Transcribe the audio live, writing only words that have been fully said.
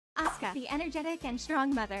Asuka, the energetic and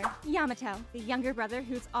strong mother. Yamato, the younger brother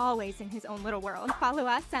who's always in his own little world. Follow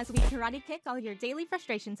us as we karate kick all your daily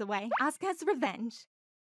frustrations away. Asuka's Revenge.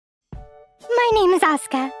 My name is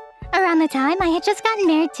Aska. Around the time I had just gotten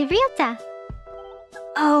married to Ryota.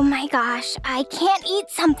 Oh my gosh, I can't eat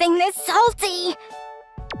something this salty!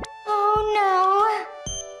 Oh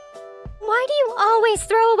no. Why do you always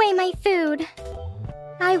throw away my food?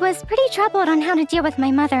 I was pretty troubled on how to deal with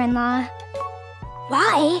my mother-in-law.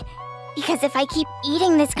 Why? Because if I keep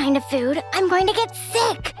eating this kind of food, I'm going to get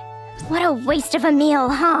sick! What a waste of a meal,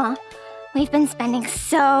 huh? We've been spending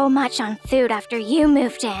so much on food after you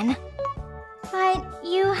moved in. But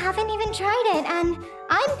you haven't even tried it, and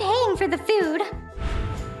I'm paying for the food.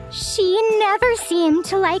 She never seemed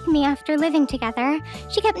to like me after living together.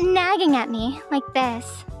 She kept nagging at me like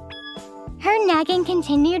this. Her nagging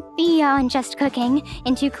continued beyond just cooking,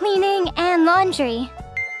 into cleaning and laundry.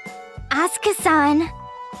 Asuka-san,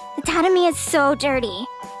 the tatami is so dirty.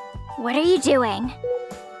 What are you doing?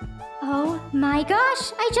 Oh my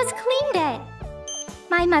gosh, I just cleaned it!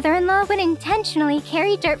 My mother-in-law would intentionally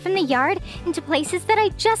carry dirt from the yard into places that I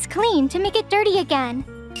just cleaned to make it dirty again.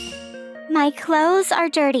 My clothes are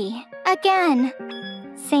dirty, again.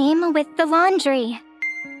 Same with the laundry.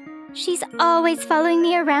 She's always following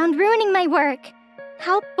me around, ruining my work.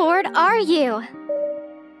 How bored are you?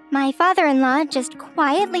 My father-in-law just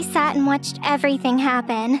quietly sat and watched everything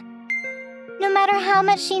happen. No matter how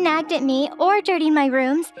much she nagged at me or dirtied my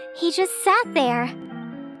rooms, he just sat there.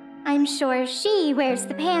 I'm sure she wears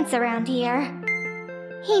the pants around here.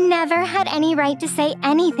 He never had any right to say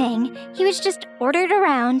anything. He was just ordered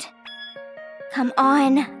around. Come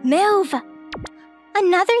on, move!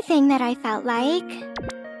 Another thing that I felt like...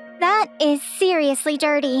 that is seriously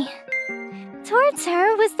dirty. Towards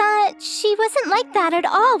her was that she wasn't like that at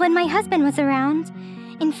all when my husband was around.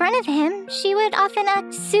 In front of him, she would often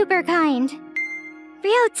act super kind.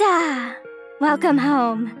 Ryota! Welcome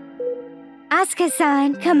home.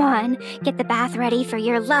 Asuka-san, come on, get the bath ready for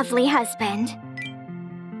your lovely husband.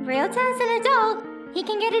 Ryota's an adult. He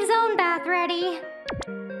can get his own bath ready.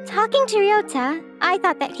 Talking to Ryota, I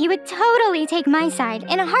thought that he would totally take my side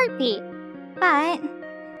in a heartbeat. But...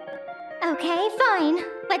 okay, fine.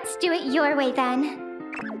 Let's do it your way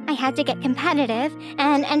then. I had to get competitive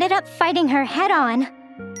and ended up fighting her head-on.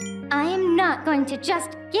 I am not going to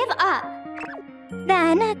just give up.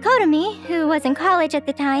 Then, Kotomi, who was in college at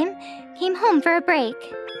the time, came home for a break.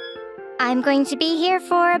 I'm going to be here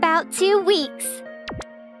for about 2 weeks.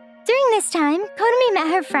 During this time, Kotomi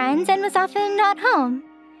met her friends and was often not home.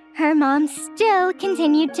 Her mom still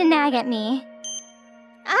continued to nag at me.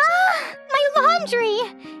 Ah! My laundry!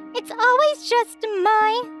 It's always just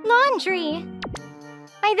my laundry.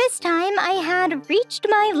 By this time, I had reached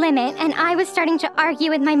my limit and I was starting to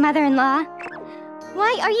argue with my mother-in-law.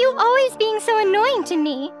 Why are you always being so annoying to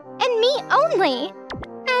me? And me only?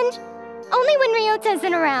 And only when Ryota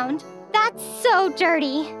isn't around. That's so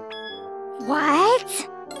dirty. What?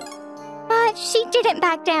 But she didn't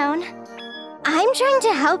back down. I'm trying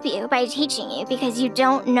to help you by teaching you because you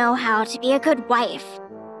don't know how to be a good wife.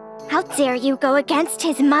 How dare you go against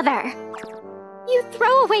his mother? You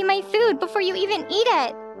throw away my food before you even eat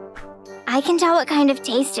it. I can tell what kind of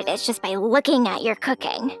taste it is just by looking at your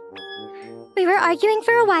cooking. We were arguing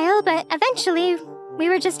for a while, but eventually we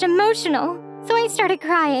were just emotional, so I started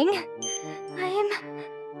crying.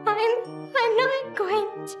 I'm not going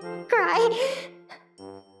to cry.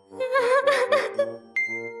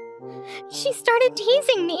 She started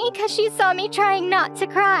teasing me because she saw me trying not to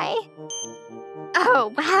cry.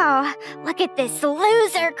 Oh, wow. Look at this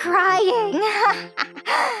loser crying.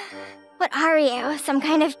 What are you, some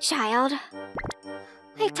kind of child?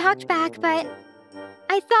 I talked back, but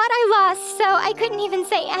I thought I lost, so I couldn't even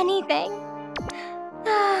say anything.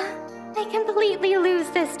 I completely lose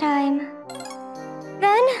this time.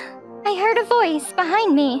 Then, I heard a voice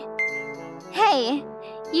behind me. Hey,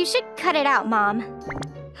 you should cut it out, Mom.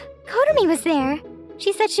 Kotomi was there.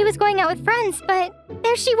 She said she was going out with friends, but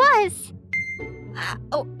there she was.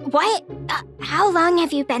 What? How long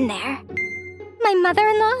have you been there? My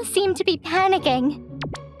mother-in-law seemed to be panicking.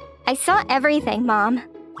 I saw everything, Mom.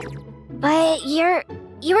 But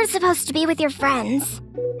you were supposed to be with your friends.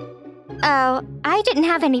 Oh, I didn't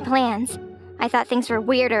have any plans. I thought things were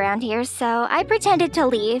weird around here, so I pretended to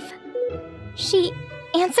leave. She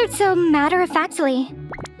answered so matter-of-factly.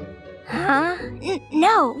 Huh?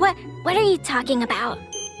 No, what are you talking about?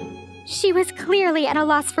 She was clearly at a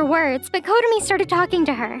loss for words, but Kotomi started talking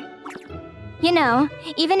to her. You know,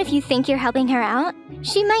 even if you think you're helping her out,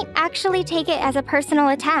 she might actually take it as a personal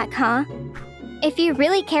attack, huh? If you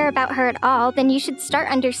really care about her at all, then you should start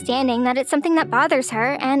understanding that it's something that bothers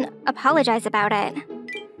her and apologize about it.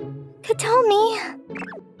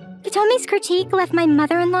 Katomi's critique left my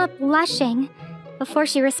mother-in-law blushing before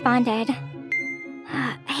she responded.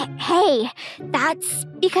 Hey, that's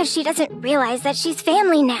because she doesn't realize that she's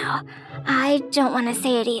family now. I don't want to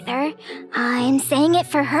say it either. I'm saying it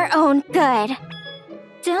for her own good.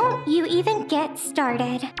 Don't you even get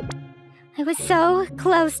started. I was so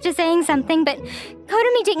close to saying something, but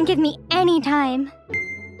Kotomi didn't give me any time.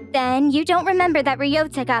 Then you don't remember that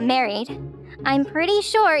Ryota got married. I'm pretty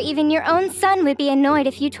sure even your own son would be annoyed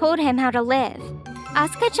if you told him how to live.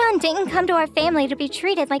 Asuka-chan didn't come to our family to be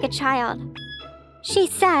treated like a child. She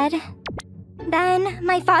said. Then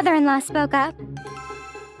my father-in-law spoke up.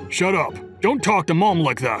 Shut up. Don't talk to Mom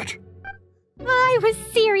like that. I was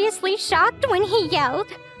seriously shocked when he yelled.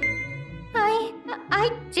 I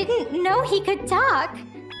didn't know he could talk.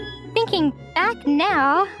 Thinking back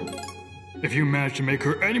now... If you manage to make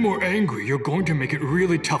her any more angry, you're going to make it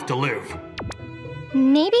really tough to live.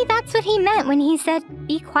 Maybe that's what he meant when he said,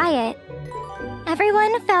 be quiet.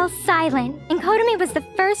 Everyone fell silent, and Kotomi was the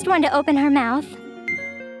first one to open her mouth.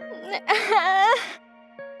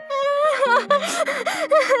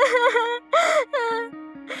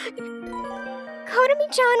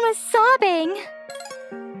 Kotomi-chan was sobbing.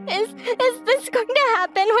 Is this going to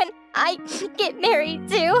happen when I get married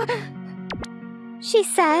too? She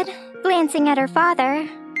said, glancing at her father.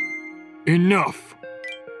 Enough.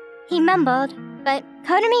 He mumbled, but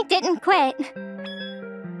Kotomi didn't quit.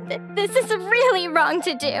 This is really wrong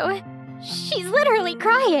to do. She's literally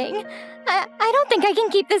crying. I don't think I can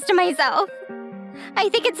keep this to myself. I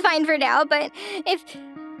think it's fine for now, but if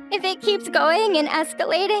it keeps going and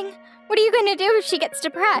escalating, what are you going to do if she gets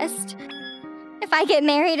depressed? If I get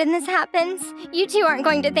married and this happens, you two aren't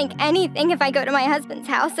going to think anything if I go to my husband's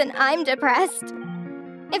house and I'm depressed.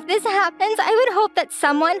 If this happens, I would hope that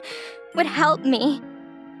someone would help me.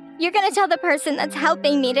 You're gonna tell the person that's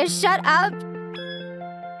helping me to shut up?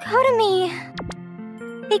 Kotomi...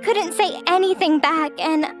 They couldn't say anything back,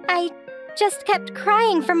 and I just kept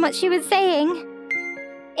crying from what she was saying.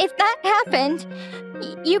 If that happened,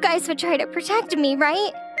 you guys would try to protect me,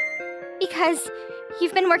 right? Because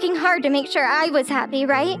you've been working hard to make sure I was happy,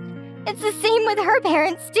 right? It's the same with her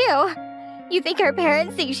parents, too. You think her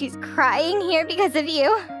parents think she's crying here because of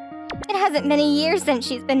you? It hasn't been a year since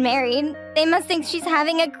she's been married. They must think she's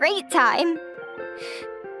having a great time.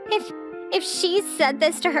 If she said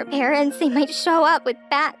this to her parents, they might show up with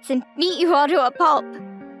bats and beat you all to a pulp.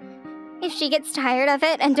 If she gets tired of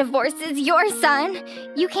it and divorces your son,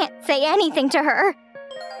 you can't say anything to her.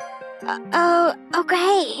 Oh,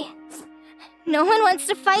 okay. No one wants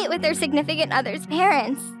to fight with their significant other's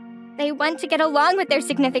parents. They want to get along with their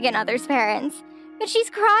significant other's parents. But she's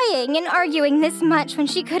crying and arguing this much when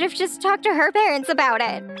she could have just talked to her parents about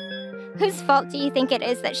it. Whose fault do you think it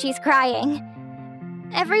is that she's crying?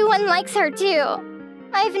 Everyone likes her too.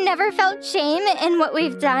 I've never felt shame in what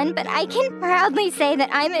we've done, but I can proudly say that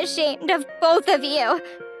I'm ashamed of both of you.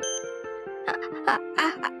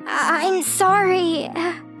 I'm sorry.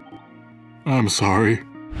 I'm sorry.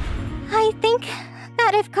 I think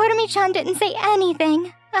that if Kotomi-chan didn't say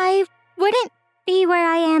anything, I wouldn't be where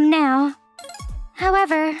I am now.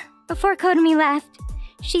 However, before Kotomi left,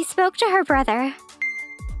 she spoke to her brother.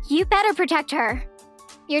 You better protect her.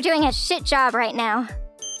 You're doing a shit job right now.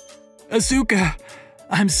 Asuka,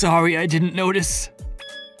 I'm sorry I didn't notice.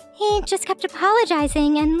 He just kept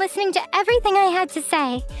apologizing and listening to everything I had to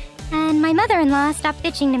say, and my mother-in-law stopped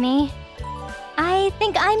bitching to me. I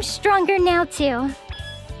think I'm stronger now, too.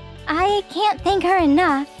 I can't thank her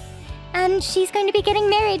enough, and she's going to be getting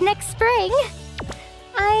married next spring.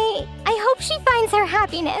 I hope she finds her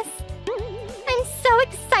happiness. I'm so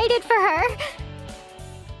excited for her.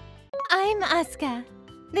 I'm Aska.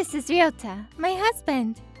 This is Ryota, my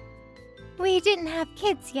husband. We didn't have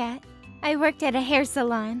kids yet. I worked at a hair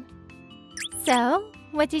salon. So,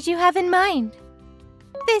 what did you have in mind?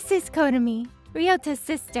 This is Kotomi, Ryota's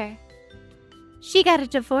sister. She got a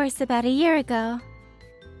divorce about a year ago.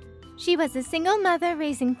 She was a single mother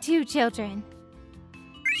raising 2 children.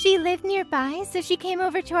 She lived nearby, so she came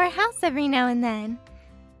over to our house every now and then.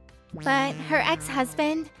 But her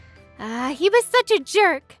ex-husband, he was such a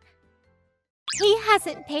jerk. He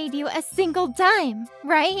hasn't paid you a single dime,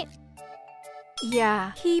 right?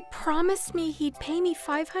 Yeah, he promised me he'd pay me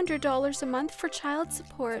 $500 a month for child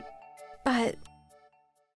support, but...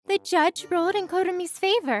 The judge ruled in Kotomi's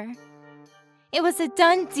favor. It was a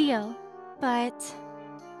done deal, but...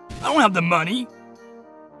 I don't have the money.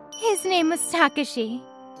 His name was Takashi.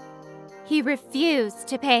 He refused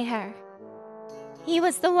to pay her. He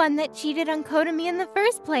was the one that cheated on Kotomi in the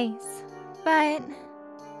first place. But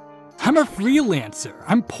I'm a freelancer.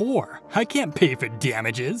 I'm poor. I can't pay for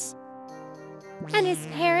damages. and his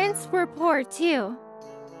parents were poor too.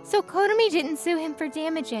 So Kotomi didn't sue him for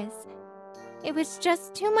damages. It was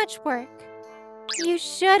just too much work. You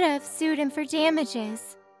should have sued him for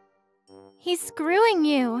damages. He's screwing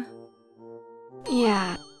you.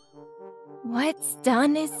 Yeah. What's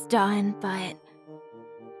done is done, but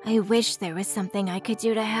I wish there was something I could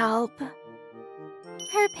do to help.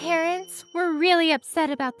 Her parents were really upset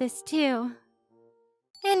about this too.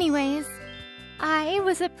 Anyways, I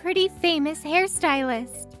was a pretty famous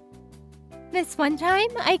hairstylist. This one time,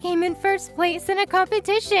 I came in first place in a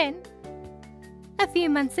competition. A few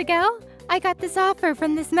months ago, I got this offer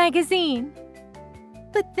from this magazine.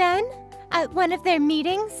 But then, at one of their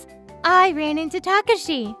meetings, I ran into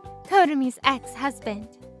Takashi, Kotomi's ex-husband.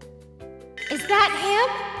 Is that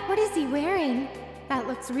him? What is he wearing? That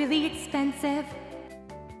looks really expensive.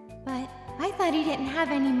 But I thought he didn't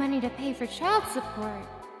have any money to pay for child support.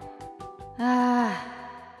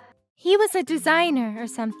 He was a designer or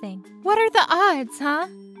something. What are the odds, huh?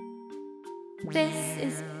 This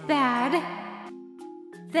is bad.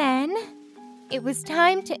 Then, it was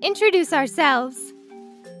time to introduce ourselves.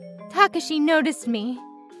 Takashi noticed me.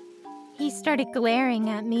 He started glaring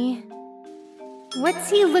at me. What's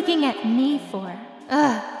he looking at me for?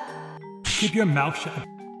 Keep your mouth shut.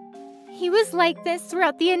 He was like this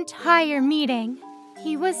throughout the entire meeting.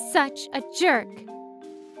 He was such a jerk.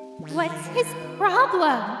 What's his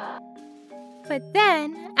problem? But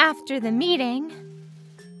then, after the meeting...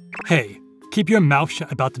 Hey, keep your mouth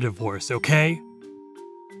shut about the divorce, okay?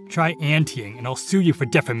 Try anteing and I'll sue you for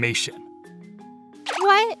defamation.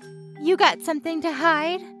 What? You got something to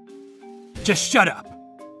hide? Just shut up.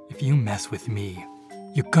 If you mess with me,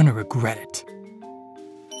 you're gonna regret it.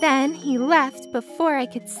 Then he left before I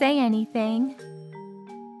could say anything.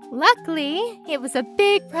 Luckily, it was a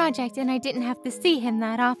big project and I didn't have to see him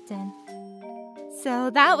that often. So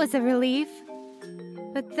that was a relief.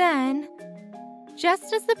 But then,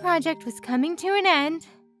 just as the project was coming to an end,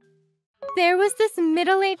 there was this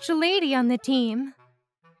middle-aged lady on the team.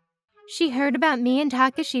 She heard about me and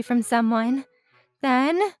Takashi from someone.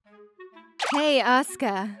 Then... Hey,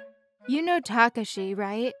 Asuka. You know Takashi,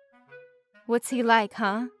 right? What's he like,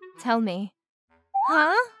 huh? Tell me.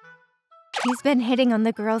 Huh? He's been hitting on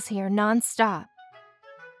the girls here non-stop.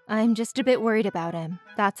 I'm just a bit worried about him,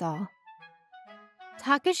 that's all.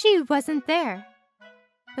 Takashi wasn't there.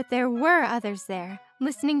 But there were others there,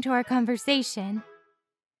 listening to our conversation.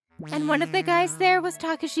 And one of the guys there was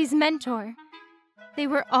Takashi's mentor. They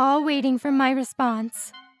were all waiting for my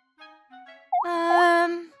response.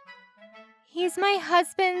 He's my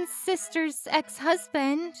husband's sister's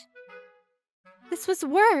ex-husband. This was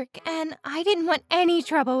work, and I didn't want any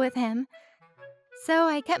trouble with him. So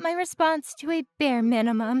I kept my response to a bare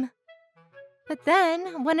minimum. But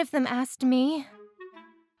then, one of them asked me,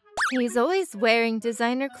 he's always wearing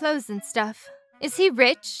designer clothes and stuff. Is he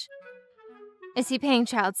rich? Is he paying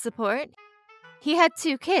child support? He had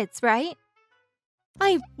 2 kids, right?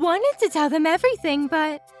 I wanted to tell them everything,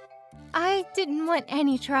 but I didn't want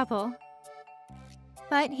any trouble.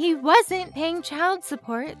 But he wasn't paying child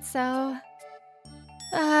support, so...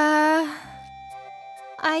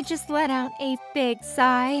 I just let out a big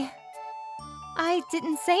sigh. I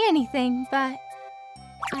didn't say anything, but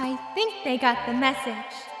I think they got the message.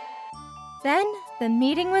 Then the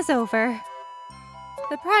meeting was over.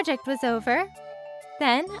 The project was over.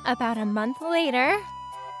 Then, about a month later...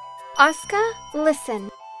 Asuka,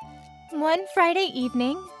 listen. One Friday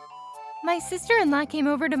evening, my sister-in-law came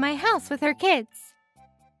over to my house with her kids.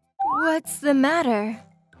 What's the matter?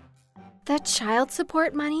 That child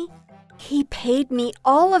support money? He paid me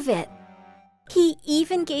all of it. He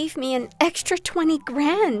even gave me an extra 20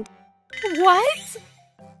 grand. What?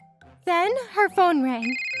 Then her phone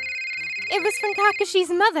rang. It was from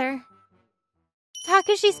Takashi's mother.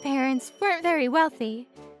 Takashi's parents weren't very wealthy,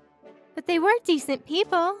 but they were decent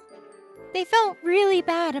people. They felt really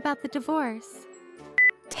bad about the divorce.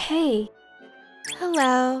 Hey.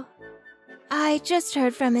 Hello. I just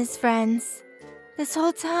heard from his friends. This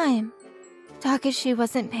whole time, Takashi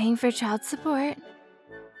wasn't paying for child support.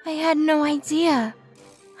 I had no idea.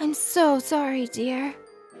 I'm so sorry, dear.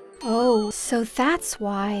 Oh, so that's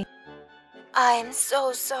why. I'm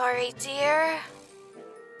so sorry, dear.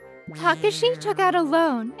 Takashi took out a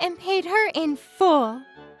loan and paid her in full.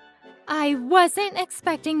 I wasn't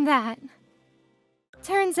expecting that.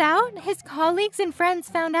 Turns out, his colleagues and friends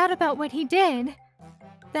found out about what he did.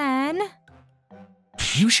 Then...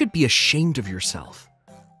 You should be ashamed of yourself.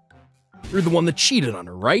 You're the one that cheated on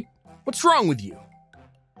her, right? What's wrong with you?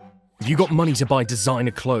 You got money to buy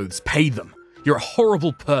designer clothes, pay them. You're a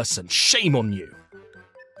horrible person, shame on you.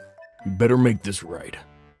 You better make this right,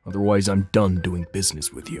 otherwise I'm done doing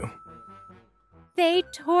business with you. They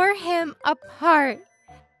tore him apart.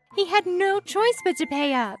 He had no choice but to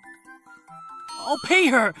pay up. I'll pay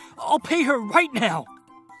her! I'll pay her right now!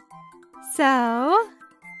 So,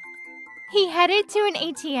 he headed to an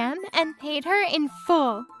ATM and paid her in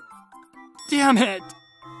full. Damn it!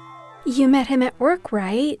 You met him at work,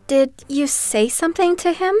 right? Did you say something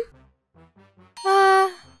to him?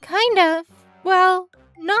 Kind of. Well,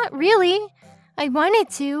 not really. I wanted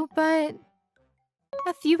to, but...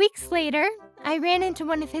 A few weeks later, I ran into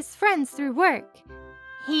one of his friends through work.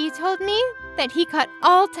 He told me that he cut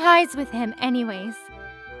all ties with him anyways.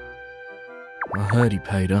 I heard he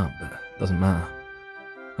paid up, but doesn't matter.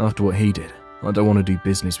 After what he did, I don't want to do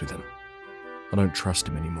business with him. I don't trust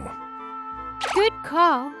him anymore. Good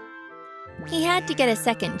call. He had to get a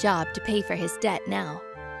second job to pay for his debt now.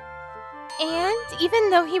 And even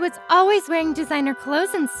though he was always wearing designer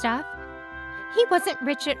clothes and stuff, he wasn't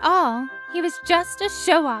rich at all. He was just a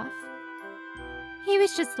show-off. He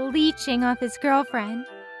was just leeching off his girlfriend.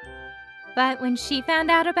 But when she found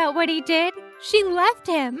out about what he did, she left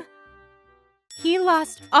him. He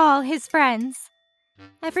lost all his friends.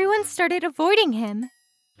 Everyone started avoiding him.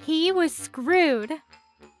 He was screwed.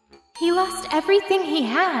 He lost everything he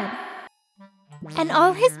had. And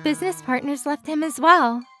all his business partners left him as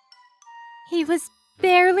well. He was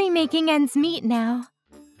barely making ends meet now.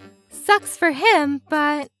 Sucks for him,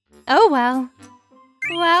 but oh well.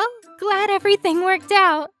 Well, glad everything worked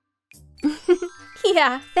out.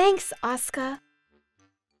 Yeah, thanks, Asuka.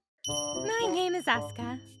 My name is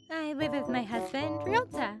Aska. I live with my husband,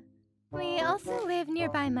 Ryota. We also live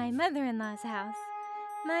nearby my mother-in-law's house.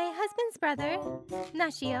 My husband's brother,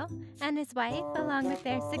 Nashio, and his wife, along with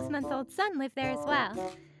their 6-month-old son, live there as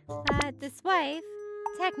well. But this wife,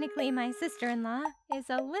 technically my sister-in-law, is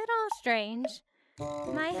a little strange.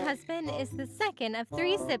 My husband is the second of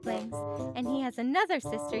 3 siblings, and he has another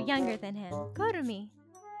sister younger than him, Kotomi.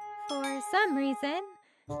 For some reason,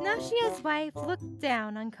 Nashio's wife looked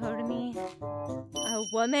down on Kotomi. A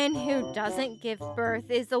woman who doesn't give birth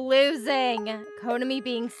is losing. Kotomi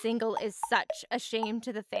being single is such a shame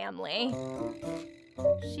to the family.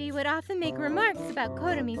 She would often make remarks about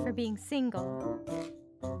Kotomi for being single.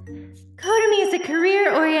 Kotomi is a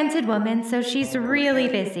career-oriented woman, so she's really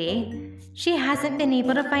busy. She hasn't been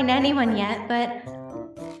able to find anyone yet, but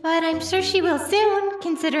I'm sure she will soon,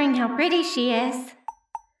 considering how pretty she is.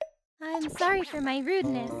 I'm sorry for my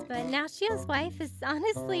rudeness, but Nashio's wife is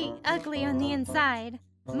honestly ugly on the inside,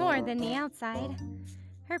 more than the outside.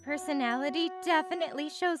 Her personality definitely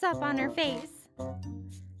shows up on her face.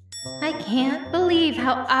 I can't believe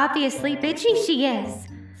how obviously bitchy she is.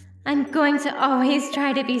 I'm going to always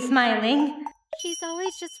try to be smiling. She's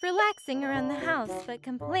always just relaxing around the house, but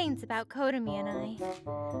complains about Kotomi and I.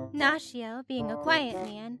 Nashio, being a quiet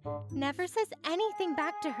man, never says anything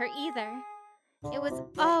back to her either. It was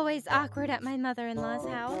always awkward at my mother-in-law's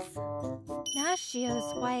house.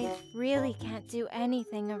 Nashio's wife really can't do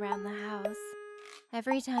anything around the house.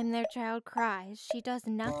 Every time their child cries, she does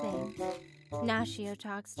nothing. Nashio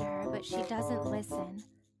talks to her, but she doesn't listen.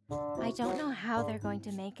 I don't know how they're going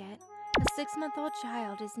to make it. A 6-month-old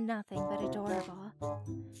child is nothing but adorable.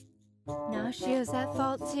 Nashio's at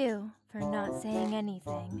fault too, for not saying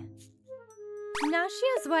anything.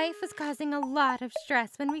 Nashio's wife was causing a lot of stress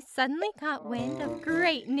when we suddenly caught wind of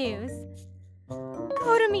great news.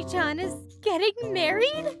 Kotomi-chan is getting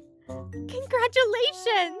married?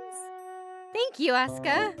 Congratulations! Thank you,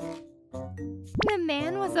 Asuka. The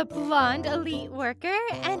man was a blonde elite worker,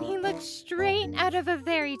 and he looked straight out of a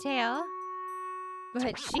fairy tale.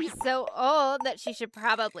 But she's so old that she should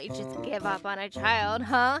probably just give up on a child,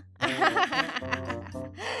 huh?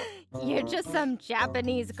 You're just some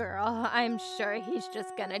Japanese girl. I'm sure he's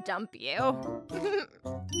just gonna dump you.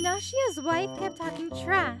 Nashio's wife kept talking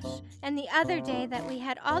trash, and the other day that we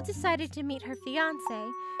had all decided to meet her fiancé,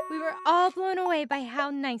 we were all blown away by how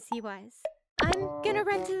nice he was. I'm gonna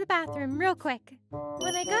run to the bathroom real quick.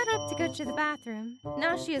 When I got up to go to the bathroom,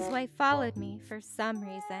 Nashio's wife followed me for some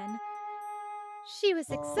reason. She was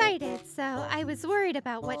excited, so I was worried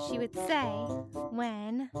about what she would say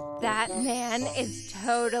when that man is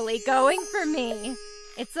totally going for me.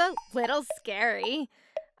 It's a little scary.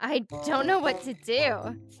 I don't know what to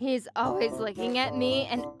do. He's always looking at me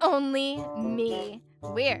and only me.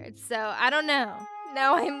 Weird, so I don't know.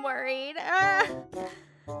 Now I'm worried.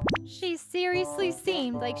 She seriously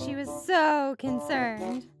seemed like she was so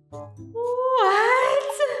concerned.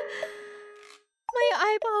 What? My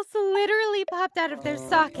eyeballs literally popped out of their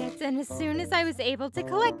sockets, and as soon as I was able to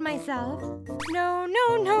collect myself... No,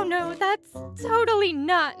 that's totally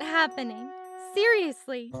not happening.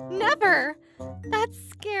 Seriously, never! That's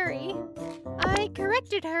scary. I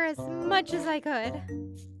corrected her as much as I could.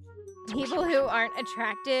 People who aren't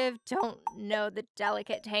attractive don't know the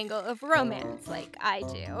delicate tangle of romance like I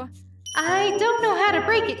do. I don't know how to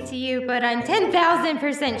break it to you, but I'm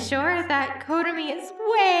 10,000% sure that Kotomi is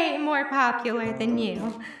way more popular than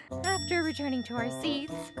you. After returning to our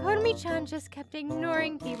seats, Kotomi-chan just kept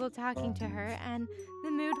ignoring people talking to her, and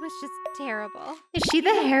the mood was just terrible. Is she the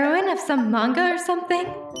heroine of some manga or something?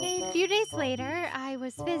 A few days later, I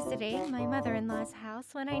was visiting my mother-in-law's house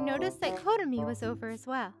when I noticed that Kotomi was over as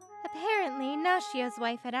well. Apparently, Nashio's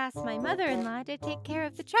wife had asked my mother-in-law to take care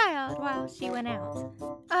of the child while she went out.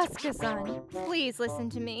 Asuka-san, please listen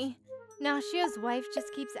to me. Nashio's wife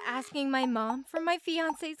just keeps asking my mom for my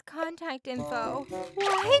fiancé's contact info.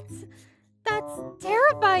 What? That's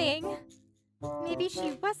terrifying. Maybe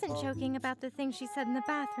she wasn't joking about the thing she said in the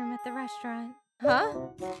bathroom at the restaurant. Huh?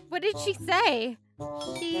 What did she say?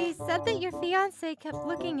 She said that your fiancé kept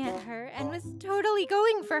looking at her and was totally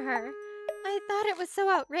going for her. I thought it was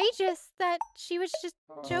so outrageous that she was just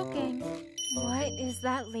joking. What is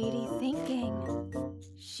that lady thinking?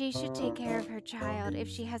 She should take care of her child if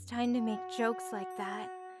she has time to make jokes like that.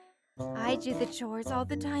 I do the chores all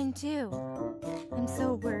the time too. I'm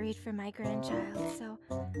so worried for my grandchild, so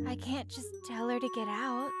I can't just tell her to get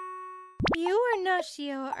out. You or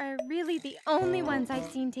Nashio are really the only ones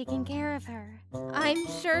I've seen taking care of her. I'm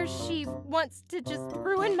sure she wants to just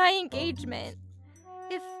ruin my engagement.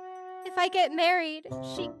 If I get married,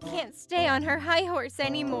 she can't stay on her high horse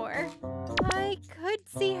anymore. I could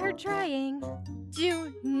see her trying.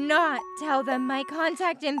 Do not tell them my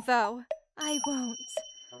contact info. I won't.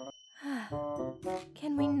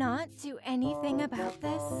 Can we not do anything about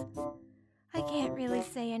this? I can't really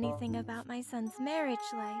say anything about my son's marriage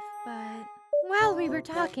life, but... While we were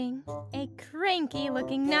talking, a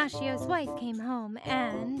cranky-looking Nashio's wife came home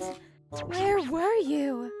and... Where were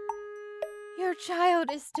you? Your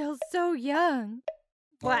child is still so young.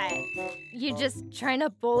 What? You just trying to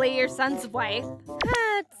bully your son's wife?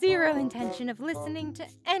 Had zero intention of listening to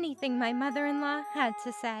anything my mother-in-law had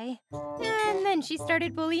to say. And then she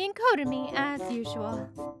started bullying Kotomi as usual.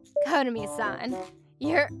 Kotomi-san,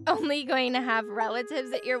 you're only going to have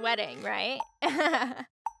relatives at your wedding, right?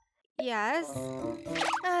 Yes.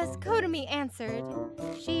 As Kotomi answered,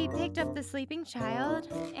 she picked up the sleeping child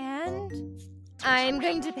and... I'm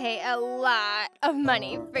going to pay a lot of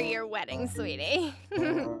money for your wedding, sweetie.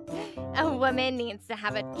 A woman needs to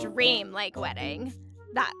have a dream-like wedding.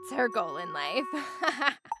 That's her goal in life.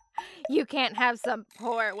 You can't have some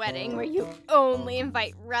poor wedding where you only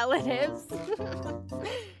invite relatives.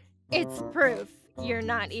 It's proof you're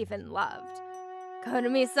not even loved.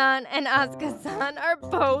 Kotomi-san and Asuka-san are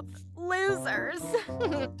both losers.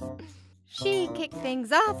 She kicked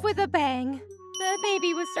things off with a bang. The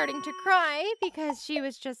baby was starting to cry because she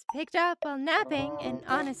was just picked up while napping, and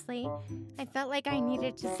honestly, I felt like I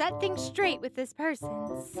needed to set things straight with this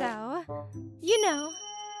person, so... You know,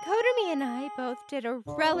 Kotomi and I both did a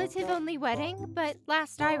relative-only wedding, but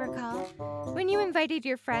last I recall, when you invited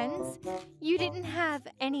your friends, you didn't have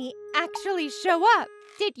any actually show up,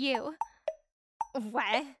 did you?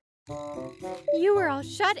 What? You were all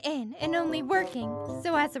shut in and only working,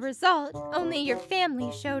 so as a result, only your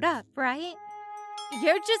family showed up, right?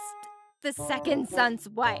 You're just the second son's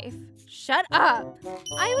wife. Shut up.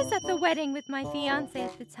 I was at the wedding with my fiancé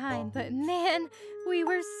at the time, but man, we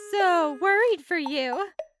were so worried for you.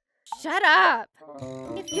 Shut up.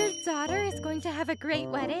 If your daughter is going to have a great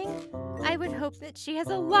wedding, I would hope that she has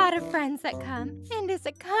a lot of friends that come and is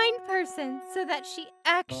a kind person so that she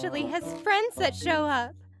actually has friends that show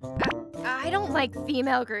up. I don't like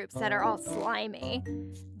female groups that are all slimy.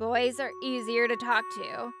 Boys are easier to talk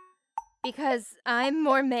to. Because I'm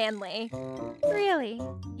more manly. Really,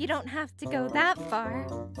 you don't have to go that far.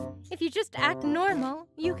 If you just act normal,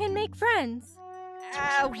 you can make friends.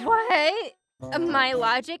 What? My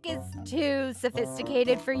logic is too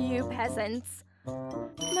sophisticated for you peasants.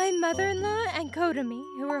 My mother-in-law and Kotomi,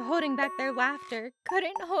 who were holding back their laughter,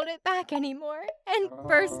 couldn't hold it back anymore and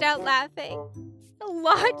burst out laughing.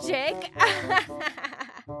 Logic?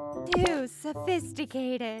 Too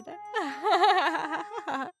sophisticated.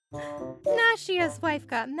 Nashio's wife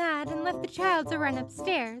got mad and left the child to run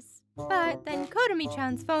upstairs. But then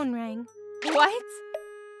Kotomi-chan's phone rang. What?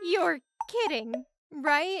 You're kidding,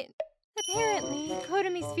 right? Apparently,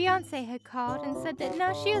 Kotomi's fiancé had called and said that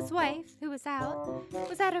Nashio's wife, who was out,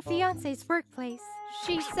 was at her fiancé's workplace.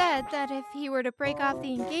 She said that if he were to break off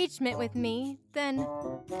the engagement with me, then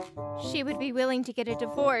she would be willing to get a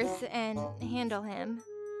divorce and handle him.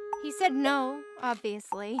 He said no,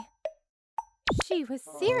 obviously. She was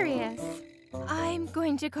serious. I'm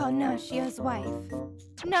going to call Nashio's wife.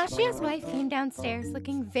 Nashio's wife came downstairs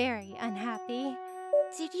looking very unhappy.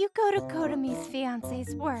 Did you go to Kotomi's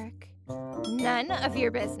fiancé's work? None of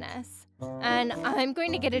your business. And I'm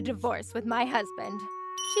going to get a divorce with my husband.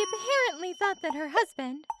 She apparently thought that her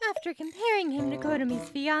husband, after comparing him to Kotomi's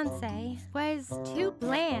fiancé, was too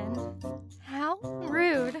bland. How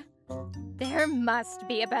rude. There must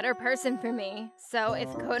be a better person for me. So if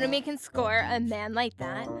Kotomi can score a man like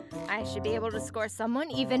that, I should be able to score someone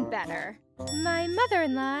even better. My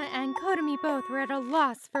mother-in-law and Kotomi both were at a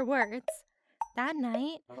loss for words. That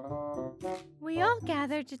night, we all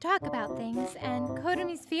gathered to talk about things, and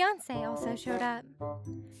Kotomi's fiancé also showed up.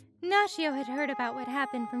 Nashio had heard about what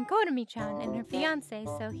happened from Kotomi-chan and her fiancé,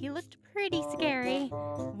 so he looked pretty scary.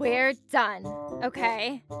 We're done,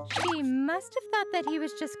 okay? She must have thought that he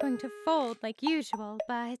was just going to fold like usual,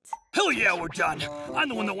 but... Hell yeah, we're done! I'm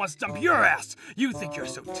the one that wants to dump your ass! You think you're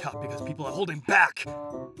so tough because people are holding back!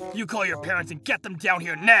 You call your parents and get them down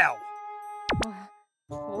here now!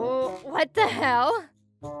 What the hell?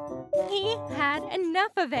 He had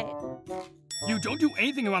enough of it. You don't do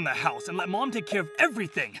anything around the house and let Mom take care of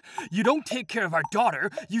everything. You don't take care of our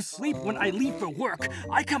daughter. You sleep when I leave for work.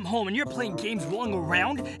 I come home and you're playing games rolling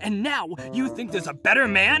around, and now you think there's a better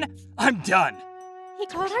man? I'm done. He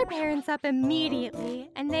called our parents up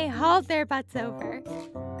immediately, and they hauled their butts over.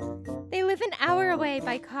 They live an hour away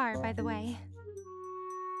by car, by the way.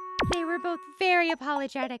 They were both very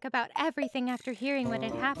apologetic about everything after hearing what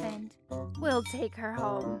had happened. We'll take her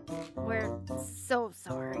home. We're so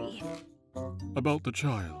sorry. About the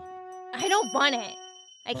child. I don't want it.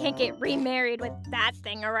 I can't get remarried with that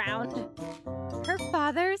thing around. Her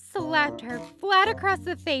father slapped her flat across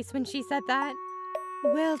the face when she said that.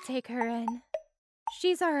 We'll take her in.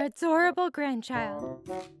 She's our adorable grandchild.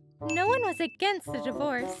 No one was against the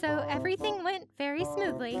divorce, so everything went very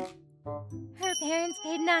smoothly. Her parents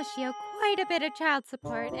paid Nashio quite a bit of child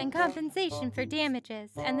support and compensation for damages,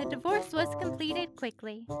 and the divorce was completed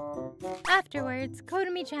quickly. Afterwards,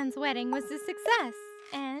 Kotomi-chan's wedding was a success,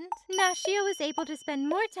 and Nashio was able to spend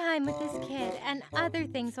more time with his kid and other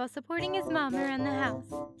things while supporting his mom around the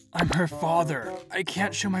house. I'm her father. I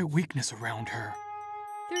can't show my weakness around her.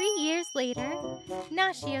 3 years later,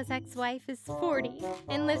 Nashio's ex-wife is 40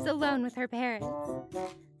 and lives alone with her parents.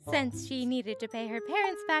 Since she needed to pay her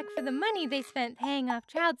parents back for the money they spent paying off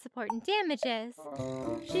child support and damages,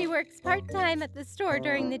 she works part-time at the store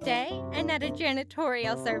during the day and at a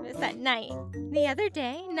janitorial service at night. The other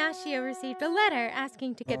day, Nashio received a letter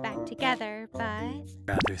asking to get back together, but... I'd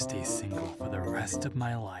rather stay single for the rest of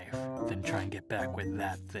my life than try and get back with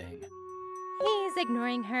that thing. He's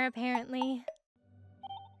ignoring her, apparently.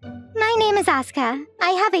 My name is Aska. I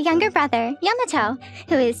have a younger brother, Yamato,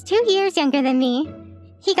 who is 2 years younger than me.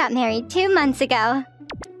 He got married 2 months ago.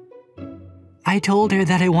 I told her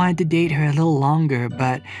that I wanted to date her a little longer,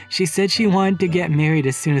 but she said she wanted to get married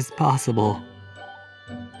as soon as possible.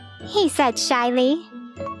 He said shyly.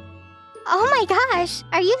 Oh my gosh,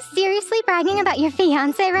 are you seriously bragging about your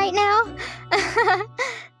fiancé right now?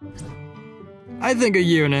 I think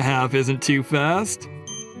 1.5 years isn't too fast.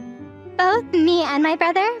 Both me and my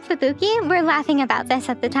brother, Fubuki, were laughing about this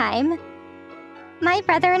at the time. My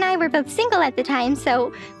brother and I were both single at the time,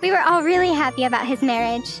 so we were all really happy about his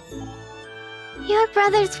marriage. Your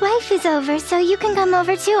brother's wife is over, so you can come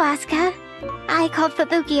over too, Asuka. I called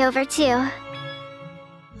Fubuki over too.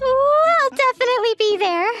 I'll definitely be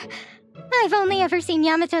there. I've only ever seen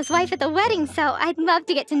Yamato's wife at the wedding, so I'd love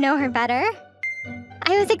to get to know her better.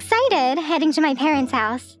 I was excited, heading to my parents'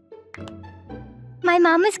 house. My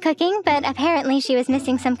mom was cooking, but apparently she was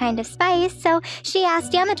missing some kind of spice, so she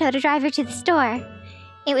asked Yamato to drive her to the store.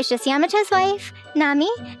 It was just Yamato's wife, Nami,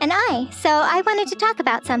 and I, so I wanted to talk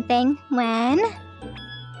about something when...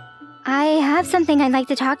 I have something I'd like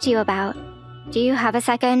to talk to you about. Do you have a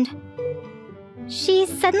second? She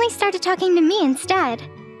suddenly started talking to me instead.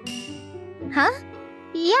 Huh?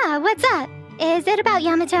 Yeah, what's up? Is it about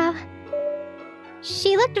Yamato?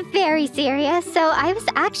 She looked very serious, so I was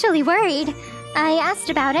actually worried. I asked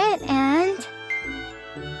about it, and...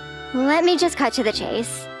 Let me just cut to the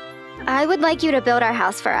chase. I would like you to build our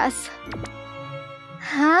house for us.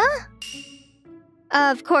 Huh?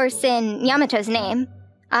 Of course, in Yamato's name.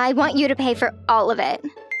 I want you to pay for all of it.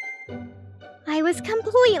 I was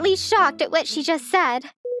completely shocked at what she just said.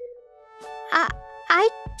 I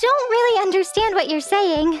don't really understand what you're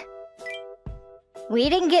saying. We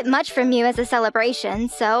didn't get much from you as a celebration,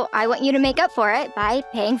 so I want you to make up for it by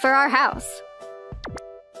paying for our house.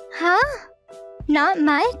 Huh? Not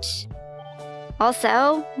much?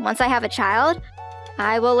 Also, once I have a child,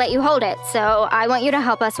 I will let you hold it, so I want you to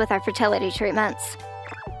help us with our fertility treatments.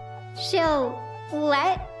 She'll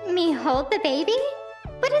let me hold the baby?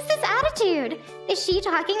 What is this attitude? Is she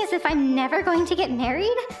talking as if I'm never going to get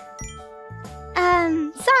married?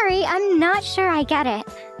 Sorry, I'm not sure I get it.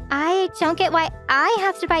 I don't get why I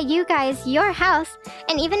have to buy you guys your house,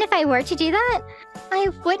 and even if I were to do that, I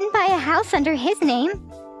wouldn't buy a house under his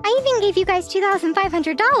name. I even gave you guys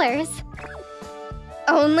 $2,500.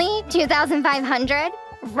 Only $2,500?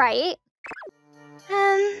 Right?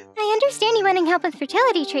 I understand you wanting help with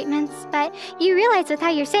fertility treatments, but you realize with how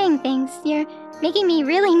you're saying things, you're making me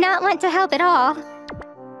really not want to help at all.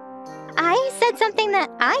 I said something that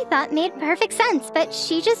I thought made perfect sense, but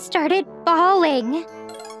she just started bawling.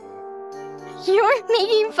 You're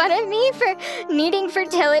making fun of me for needing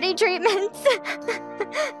fertility treatments?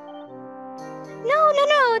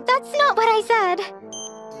 No, that's not what I said.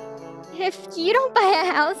 If you don't buy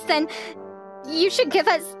a house, then you should give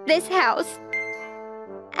us this house.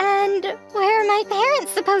 And where are my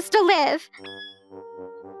parents supposed to live?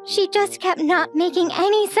 She just kept not making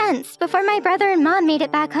any sense before my brother and mom made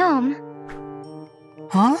it back home.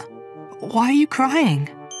 Huh? Why are you crying?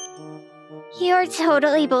 You're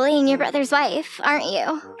totally bullying your brother's wife, aren't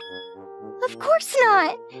you? Of course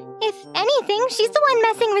not. If anything, she's the one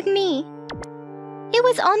messing with me. It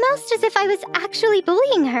was almost as if I was actually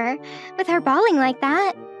bullying her, with her bawling like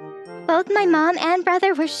that. Both my mom and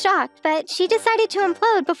brother were shocked, but she decided to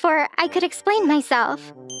implode before I could explain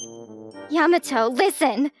myself. Yamato,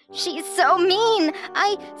 listen! She's so mean!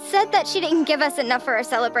 I said that she didn't give us enough for our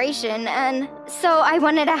celebration, and so I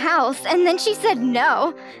wanted a house, and then she said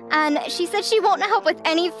no. And she said she won't help with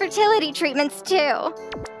any fertility treatments, too.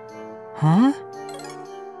 Huh?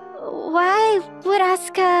 Why would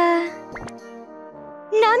Asuka...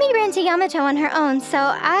 Nami ran to Yamato on her own, so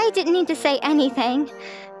I didn't need to say anything.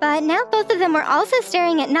 But now both of them were also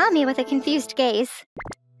staring at Nami with a confused gaze.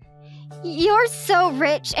 You're so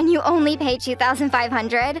rich and you only pay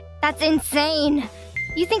 $2,500? That's insane!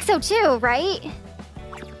 You think so too, right?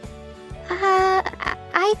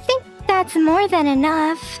 I think that's more than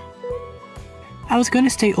enough. I was gonna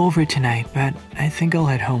stay over tonight, but I think I'll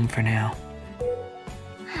head home for now.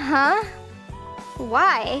 Huh?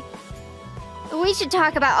 Why? We should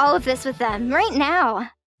talk about all of this with them, right now.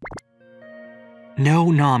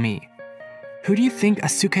 No, Nami. Who do you think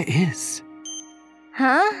Asuka is?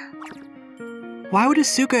 Huh? Why would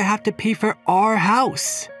Asuka have to pay for our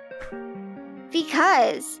house?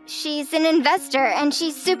 Because she's an investor and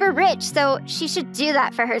she's super rich, so she should do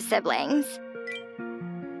that for her siblings.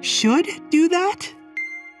 Should do that?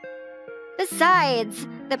 Besides,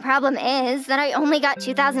 the problem is that I only got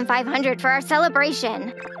 $2,500 for our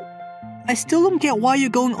celebration. I still don't get why you're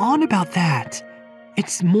going on about that.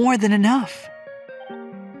 It's more than enough.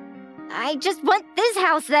 I just want this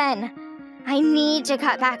house then. I need to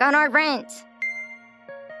cut back on our rent.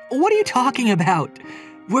 What are you talking about?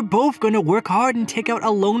 We're both gonna work hard and take out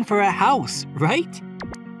a loan for a house, right?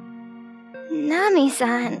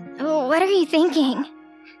 Nami-san, what are you thinking?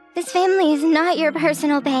 This family is not your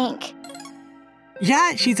personal bank.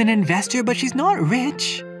 Yeah, she's an investor, but she's not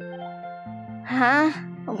rich. Huh?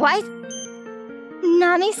 What?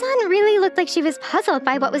 Nami-san really looked like she was puzzled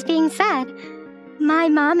by what was being said. My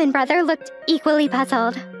mom and brother looked equally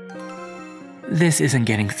puzzled. This isn't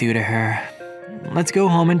getting through to her. Let's go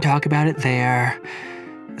home and talk about it there.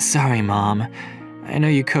 Sorry, Mom. I know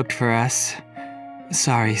you cooked for us.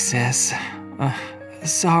 Sorry, sis.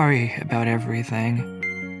 Sorry about everything.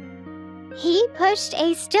 He pushed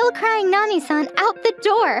a still-crying Nami-san out the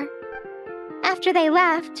door. After they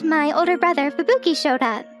left, my older brother, Fubuki, showed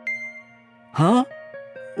up. Huh?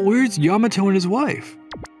 Where's Yamato and his wife?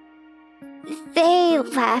 They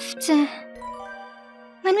left.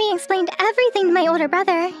 When we explained everything to my older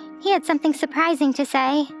brother, he had something surprising to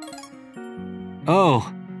say.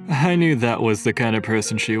 Oh, I knew that was the kind of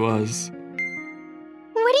person she was.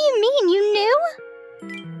 What do you mean, you knew?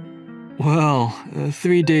 Well,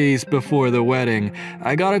 3 days before the wedding,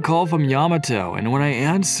 I got a call from Yamato, and when I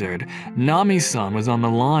answered, Nami-san was on the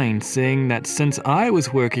line saying that since I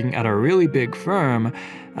was working at a really big firm,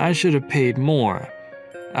 I should have paid more.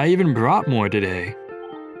 I even brought more today.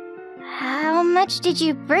 How much did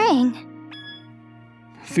you bring?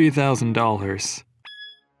 $3,000.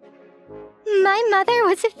 My mother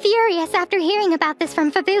was furious after hearing about this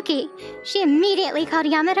from Fubuki. She immediately called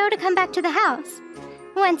Yamato to come back to the house.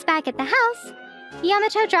 Once back at the house,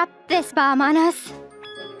 Yamato dropped this bomb on us.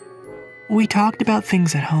 We talked about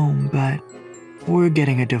things at home, but we're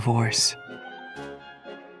getting a divorce.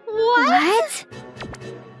 What?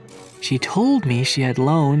 She told me she had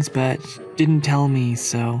loans, but didn't tell me,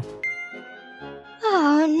 so...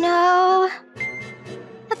 Oh no.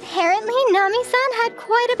 Apparently, Nami-san had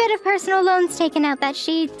quite a bit of personal loans taken out that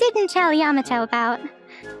she didn't tell Yamato about.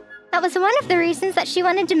 That was one of the reasons that she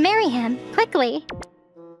wanted to marry him, quickly.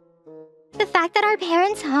 The fact that our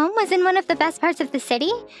parents' home was in one of the best parts of the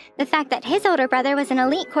city, the fact that his older brother was an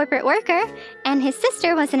elite corporate worker, and his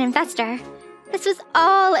sister was an investor. This was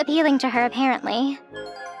all appealing to her, apparently.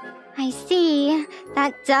 I see.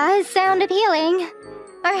 That does sound appealing.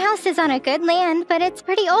 Our house is on a good land, but it's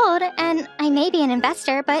pretty old, and I may be an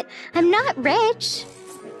investor, but I'm not rich.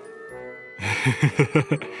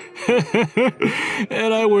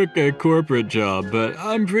 And I work a corporate job, but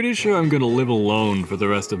I'm pretty sure I'm gonna live alone for the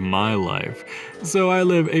rest of my life. So I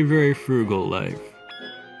live a very frugal life.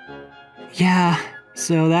 Yeah,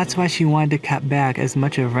 so that's why she wanted to cut back as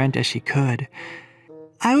much of rent as she could.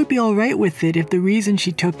 I would be alright with it if the reason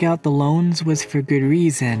she took out the loans was for good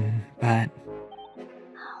reason, but...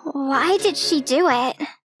 Why did she do it?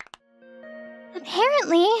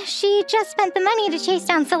 Apparently, she just spent the money to chase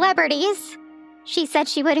down celebrities. She said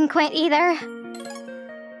she wouldn't quit either.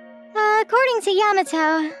 According to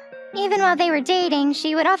Yamato, even while they were dating,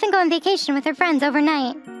 she would often go on vacation with her friends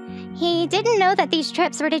overnight. He didn't know that these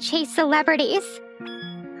trips were to chase celebrities.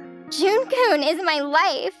 Jun-kun is my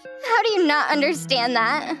life. How do you not understand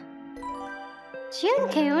that?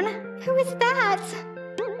 Jun-kun? Who is that?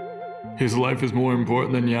 His life is more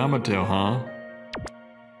important than Yamato, huh?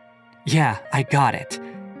 Yeah, I got it.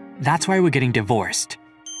 That's why we're getting divorced.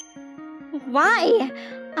 Why?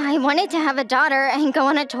 I wanted to have a daughter and go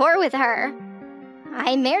on a tour with her.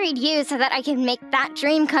 I married you so that I could make that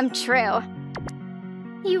dream come true.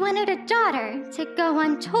 You wanted a daughter to go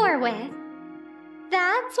on tour with.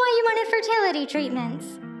 That's why you wanted fertility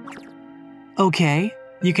treatments. Okay,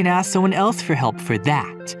 you can ask someone else for help for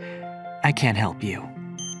that. I can't help you.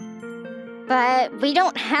 But we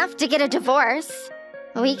don't have to get a divorce.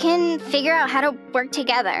 We can figure out how to work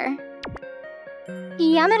together.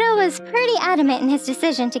 Yamato was pretty adamant in his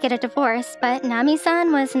decision to get a divorce, but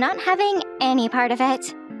Nami-san was not having any part of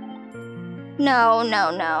it.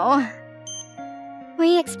 No.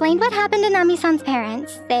 We explained what happened to Nami-san's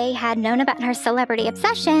parents. They had known about her celebrity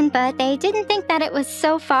obsession, but they didn't think that it was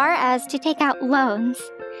so far as to take out loans.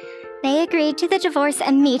 They agreed to the divorce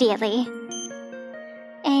immediately.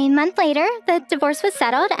 A month later, the divorce was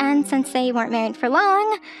settled, and since they weren't married for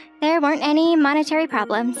long, there weren't any monetary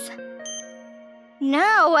problems.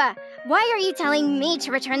 No! Why are you telling me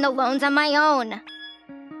to return the loans on my own?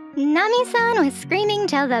 Nami-san was screaming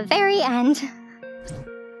till the very end.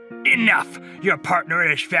 Enough! Your partner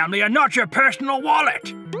and his family are not your personal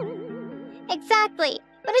wallet! Exactly.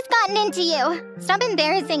 What has gotten into you? Stop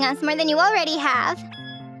embarrassing us more than you already have.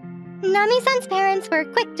 Nami-san's parents were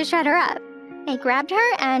quick to shut her up. They grabbed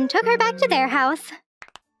her and took her back to their house.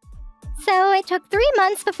 So it took 3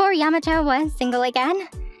 months before Yamato was single again.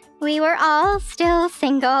 We were all still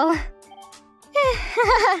single.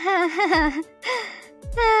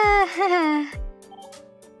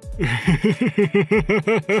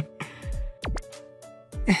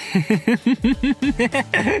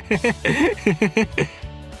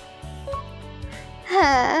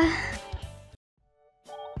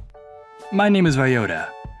 My name is Ryota.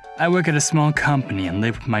 I work at a small company and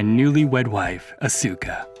live with my newlywed wife,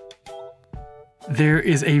 Asuka. There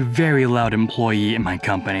is a very loud employee in my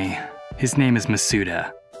company. His name is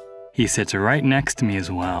Masuda. He sits right next to me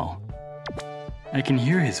as well. I can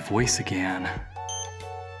hear his voice again.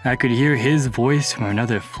 I could hear his voice from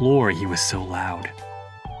another floor, he was so loud.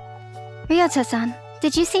 Ryota-san,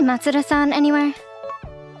 did you see Matsuda-san anywhere?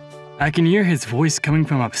 I can hear his voice coming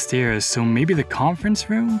from upstairs, so maybe the conference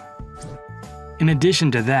room? In addition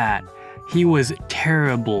to that, he was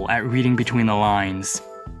terrible at reading between the lines.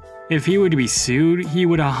 If he were to be sued, he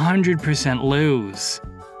would 100% lose.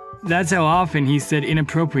 That's how often he said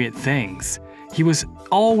inappropriate things. He was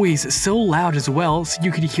always so loud as well, so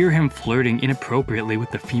you could hear him flirting inappropriately with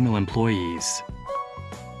the female employees.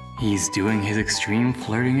 He's doing his extreme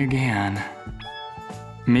flirting again.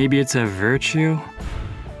 Maybe it's a virtue?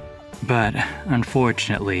 But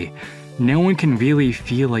unfortunately, no one can really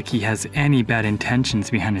feel like he has any bad intentions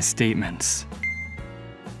behind his statements.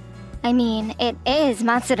 I mean, it is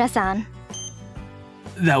Matsuda-san.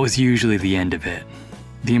 That was usually the end of it.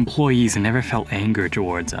 The employees never felt anger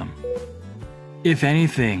towards him. If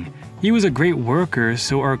anything, he was a great worker,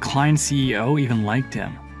 so our client CEO even liked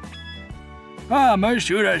him. Ah,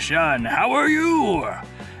 Masuda-san, how are you?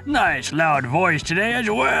 Nice loud voice today as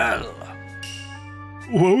well.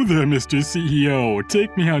 Whoa there, Mr. CEO.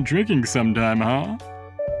 Take me out drinking sometime, huh?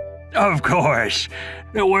 Of course.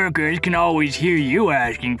 The workers can always hear you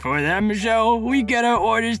asking for them, so we get our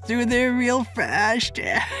orders through there real fast.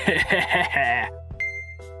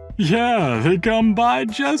 Yeah, they come by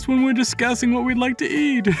just when we're discussing what we'd like to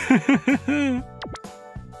eat.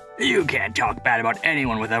 You can't talk bad about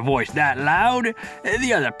anyone with a voice that loud.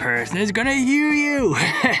 The other person is gonna hear you.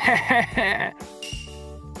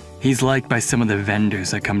 He's liked by some of the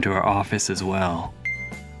vendors that come to our office as well.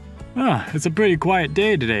 Ah, it's a pretty quiet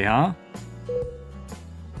day today, huh?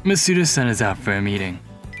 Masuda-san is out for a meeting.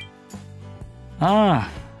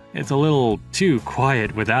 Ah, it's a little too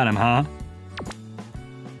quiet without him, huh?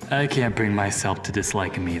 I can't bring myself to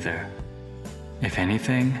dislike him either. If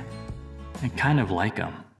anything, I kind of like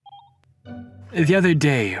him. The other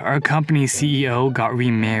day, our company's CEO got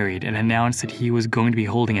remarried and announced that he was going to be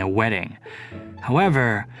holding a wedding.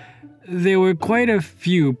 However, there were quite a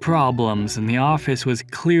few problems and the office was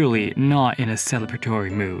clearly not in a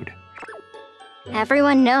celebratory mood.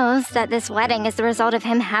 Everyone knows that this wedding is the result of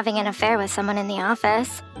him having an affair with someone in the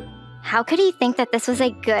office. How could he think that this was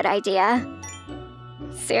a good idea?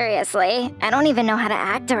 Seriously, I don't even know how to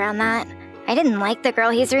act around that. I didn't like the girl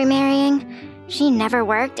he's remarrying. She never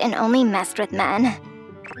worked and only messed with men.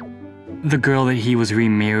 The girl that he was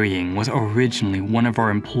remarrying was originally one of our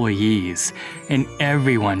employees, and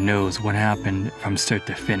everyone knows what happened from start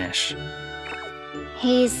to finish.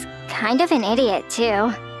 He's kind of an idiot,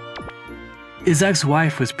 too. His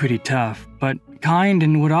ex-wife was pretty tough, but kind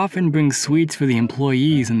and would often bring sweets for the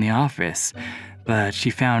employees in the office. But she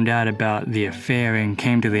found out about the affair and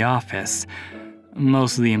came to the office.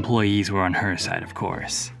 Most of the employees were on her side, of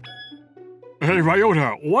course. Hey,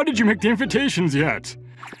 Ryota, why did you make the invitations yet?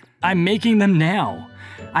 I'm making them now.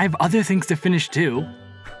 I have other things to finish too.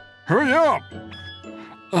 Hurry up!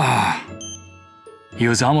 He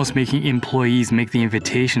was almost making employees make the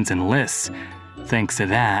invitations and lists. Thanks to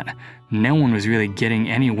that, no one was really getting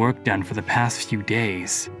any work done for the past few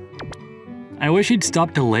days. I wish he'd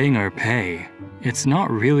stop delaying our pay. It's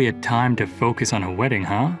not really a time to focus on a wedding,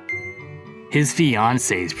 huh? His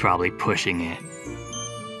fiancé's probably pushing it.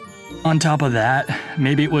 On top of that,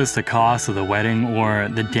 maybe it was the cost of the wedding or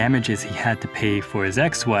the damages he had to pay for his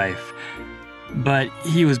ex-wife, but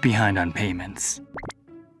he was behind on payments.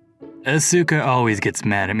 Asuka always gets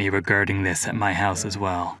mad at me regarding this at my house as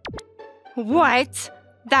well. What?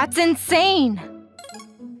 That's insane!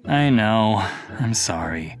 I know, I'm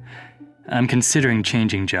sorry. I'm considering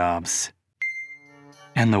changing jobs.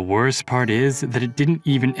 And the worst part is that it didn't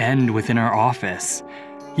even end within our office.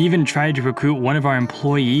 He even tried to recruit one of our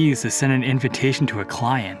employees to send an invitation to a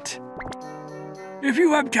client. If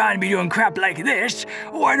you have time to be doing crap like this,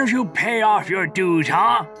 why don't you pay off your dues,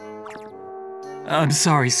 huh? I'm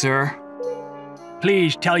sorry, sir.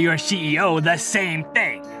 Please tell your CEO the same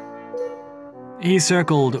thing. He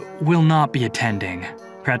circled, "will not be attending,"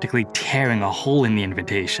 practically tearing a hole in the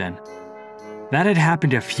invitation. That had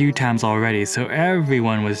happened a few times already, so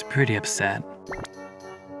everyone was pretty upset.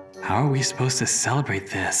 How are we supposed to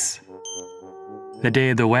celebrate this? The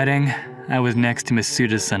day of the wedding, I was next to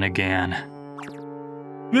Masuda-san again.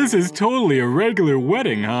 This is totally a regular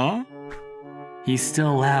wedding, huh? He's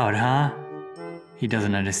still loud, huh? He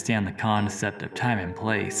doesn't understand the concept of time and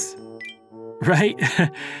place. Right?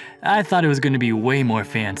 I thought it was going to be way more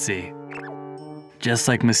fancy. Just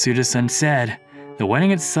like Masuda-san said, the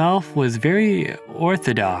wedding itself was very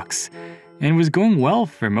orthodox and was going well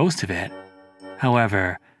for most of it.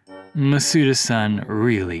 However, Masuda-san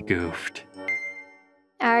really goofed.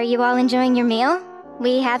 Are you all enjoying your meal?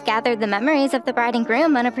 We have gathered the memories of the bride and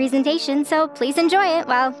groom on a presentation, so please enjoy it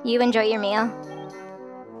while you enjoy your meal.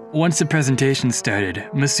 Once the presentation started,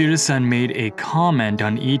 Masuda-san made a comment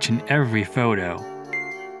on each and every photo.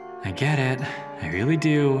 I get it, I really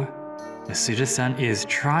do. Masuda-san is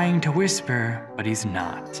trying to whisper, but he's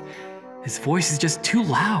not. His voice is just too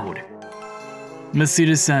loud.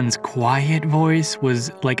 Masuda-san's quiet voice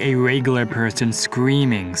was like a regular person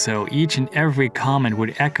screaming, so each and every comment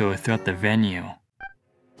would echo throughout the venue.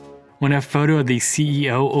 When a photo of the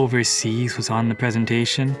CEO overseas was on the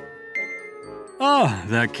presentation, "Ah,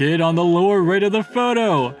 that kid on the lower right of the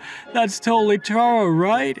photo! That's totally Taro,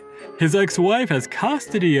 right? His ex-wife has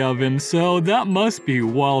custody of him, so that must be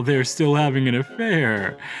while they're still having an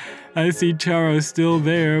affair. I see Taro still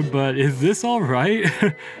there, but is this alright?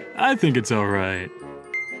 I think it's alright."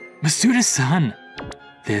 Masuda-san!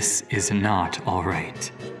 This is not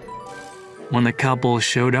alright. When the couple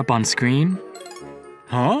showed up on screen,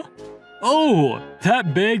 "Huh? Oh,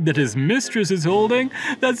 that bag that his mistress is holding?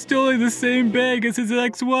 That's totally the same bag as his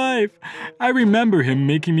ex-wife. I remember him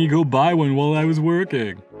making me go buy one while I was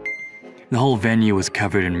working. The whole venue was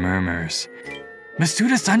covered in murmurs.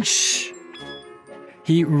 Masuda-san, shh!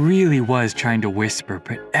 He really was trying to whisper,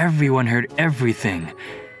 but everyone heard everything.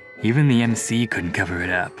 Even the MC couldn't cover it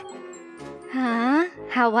up. Huh?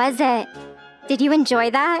 How was it? Did you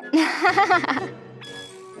enjoy that?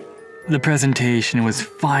 The presentation was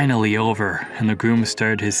finally over, and the groom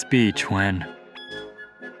started his speech when...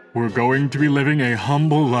 We're going to be living a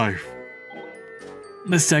humble life.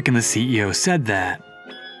 The second the CEO said that...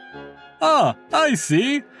 Ah, I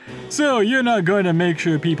see. So you're not going to make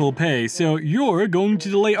sure people pay, so you're going to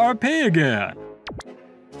delay our pay again.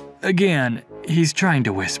 Again, he's trying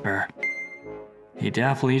to whisper. He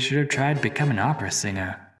definitely should have tried to become an opera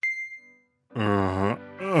singer.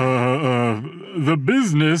 The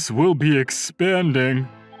business will be expanding.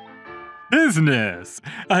 Business!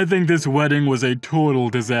 I think this wedding was a total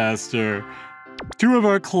disaster. 2 of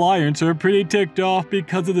our clients are pretty ticked off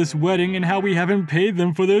because of this wedding and how we haven't paid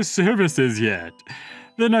them for their services yet.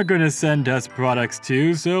 They're not going to send us products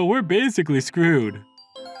too, so we're basically screwed.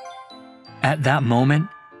 At that moment,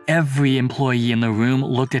 every employee in the room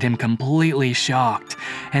looked at him completely shocked,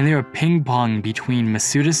 and they were ping-ponging between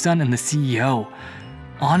Masuda-san and the CEO.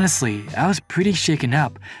 Honestly, I was pretty shaken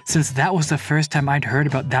up, since that was the first time I'd heard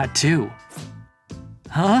about that too.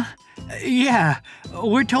 Huh? Yeah,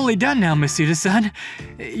 we're totally done now, Masuda-san.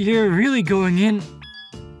 You're really going in...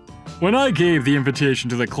 When I gave the invitation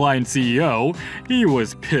to the client CEO, he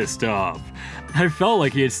was pissed off. I felt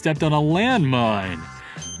like he had stepped on a landmine.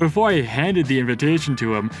 Before I handed the invitation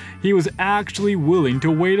to him, he was actually willing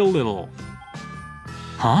to wait a little.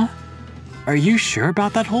 Huh? Are you sure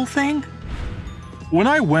about that whole thing? When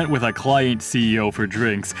I went with a client CEO for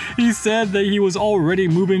drinks, he said that he was already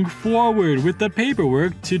moving forward with the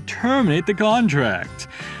paperwork to terminate the contract.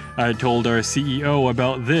 I told our CEO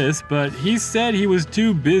about this, but he said he was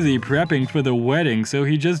too busy prepping for the wedding, so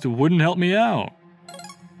he just wouldn't help me out.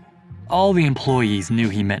 All the employees knew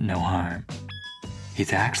he meant no harm.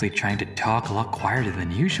 He's actually trying to talk a lot quieter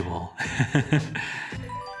than usual.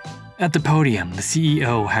 At the podium, the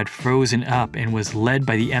CEO had frozen up and was led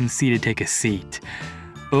by the MC to take a seat.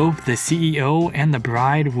 Both the CEO and the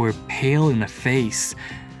bride were pale in the face.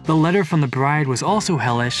 The letter from the bride was also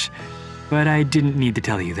hellish, but I didn't need to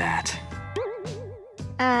tell you that.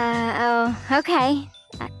 Okay.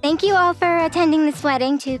 Thank you all for attending this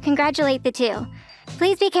wedding to congratulate the 2.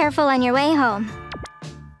 Please be careful on your way home.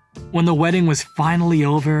 When the wedding was finally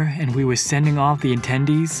over and we were sending off the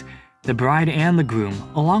attendees, the bride and the groom,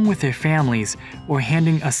 along with their families, were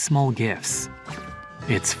handing us small gifts.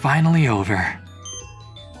 It's finally over.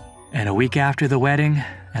 And a week after the wedding,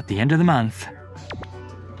 at the end of the month,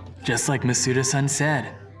 just like Masuda-san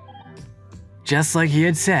said. Just like he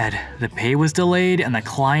had said, the pay was delayed and the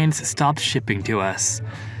clients stopped shipping to us.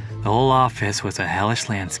 The whole office was a hellish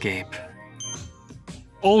landscape.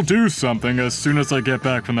 I'll do something as soon as I get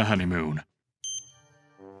back from the honeymoon.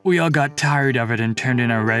 We all got tired of it and turned in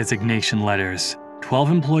our resignation letters. 12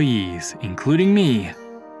 employees, including me,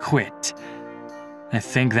 quit. I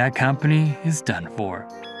think that company is done for.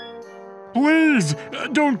 Please,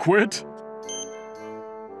 don't quit.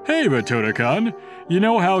 Hey, Matoda-kun, you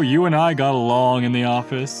know how you and I got along in the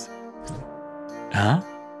office? Huh?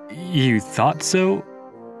 You thought so?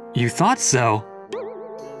 You thought so?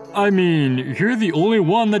 I mean, you're the only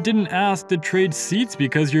one that didn't ask to trade seats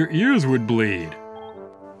because your ears would bleed.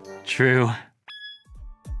 True.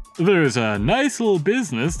 There's a nice little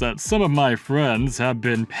business that some of my friends have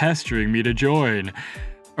been pestering me to join.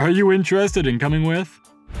 Are you interested in coming with?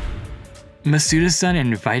 Masuda-san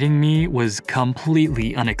inviting me was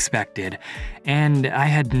completely unexpected, and I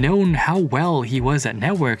had known how well he was at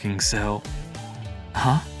networking, so...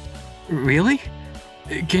 Huh? Really?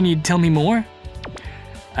 Can you tell me more?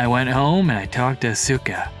 I went home and I talked to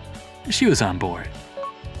Asuka. She was on board.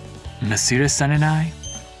 Masuda-san and I...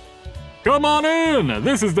 Come on in!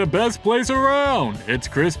 This is the best place around! It's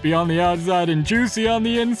crispy on the outside and juicy on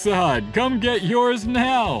the inside. Come get yours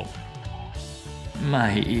now!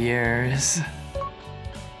 My ears...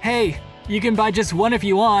 Hey, you can buy just one if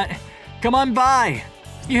you want. Come on by!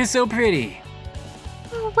 You're so pretty.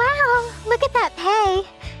 Wow, look at that pay.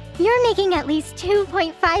 You're making at least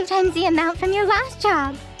 2.5 times the amount from your last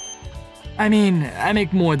job. I mean, I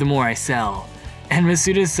make more the more I sell. And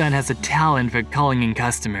Masuda-san has a talent for calling in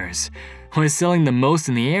customers. We're selling the most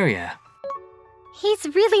in the area. He's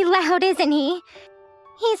really loud, isn't he?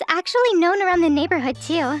 He's actually known around the neighborhood,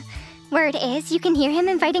 too. Word is, you can hear him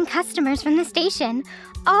inviting customers from the station,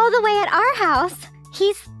 all the way at our house.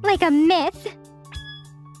 he's like a myth.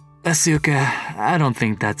 Asuka, I don't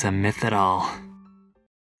think that's a myth at all.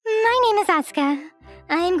 My name is Aska.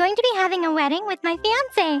 I'm going to be having a wedding with my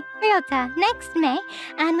fiancé, Ryota, next May,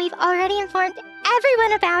 and we've already informed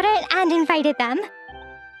everyone about it and invited them.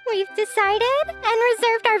 We've decided and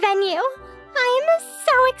reserved our venue. I'm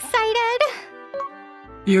so excited.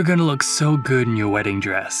 You're gonna look so good in your wedding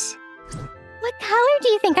dress. What color do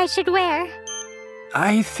you think I should wear?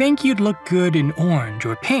 I think you'd look good in orange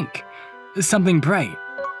or pink. Something bright.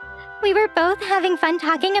 We were both having fun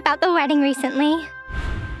talking about the wedding recently.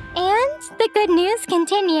 And the good news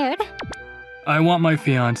continued. I want my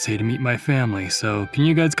fiancé to meet my family, so can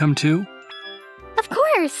you guys come too? Of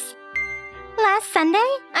course! Last Sunday,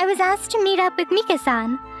 I was asked to meet up with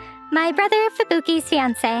Mika-san, my brother Fubuki's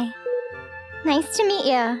fiancé. Nice to meet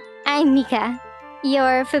you. I'm Mika,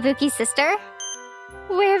 your Fubuki's sister.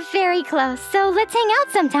 We're very close, so let's hang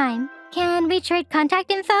out sometime. Can we trade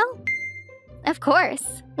contact info? Of course.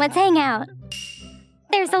 Let's hang out.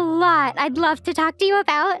 There's a lot I'd love to talk to you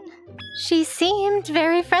about. She seemed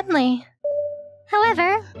very friendly.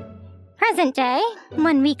 However, present day,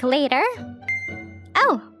 1 week later.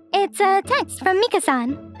 Oh, it's a text from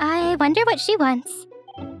Mika-san. I wonder what she wants.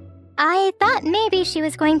 I thought maybe she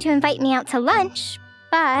was going to invite me out to lunch,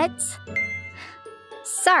 but...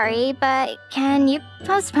 Sorry, but can you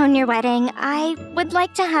postpone your wedding? I would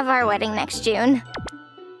like to have our wedding next June.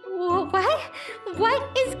 What?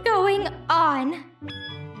 What is going on?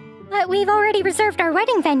 But we've already reserved our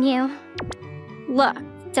wedding venue. Look,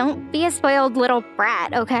 don't be a spoiled little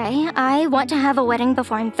brat, okay? I want to have a wedding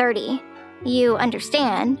before I'm 30. You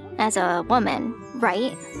understand, as a woman,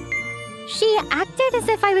 right? She acted as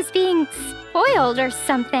if I was being spoiled or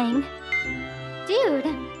something. Dude,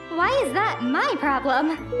 why is that my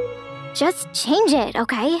problem? Just change it,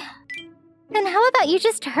 okay? And how about you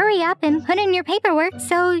just hurry up and put in your paperwork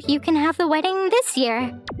so you can have the wedding this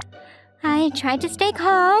year? I tried to stay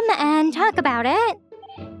calm and talk about it.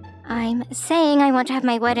 I'm saying I want to have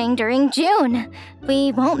my wedding during June.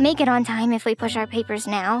 We won't make it on time if we push our papers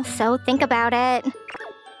now, so think about it.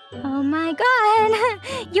 Oh my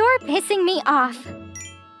god, you're pissing me off.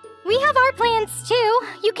 We have our plans too.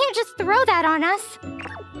 You can't just throw that on us.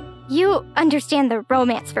 You understand the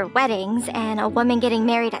romance for weddings and a woman getting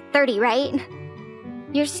married at 30, right?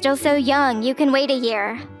 You're still so young, you can wait a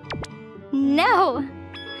year. No.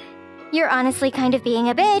 You're honestly kind of being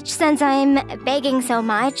a bitch since I'm begging so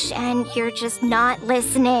much and you're just not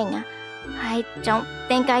listening. I don't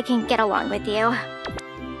think I can get along with you.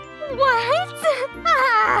 What?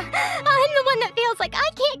 I'm the one that feels like I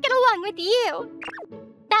can't get along with you.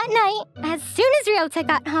 That night, as soon as Ryota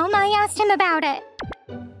got home, I asked him about it.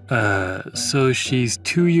 So she's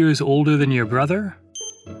 2 years older than your brother?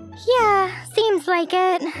 Yeah, seems like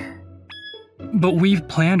it. But we've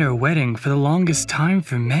planned our wedding for the longest time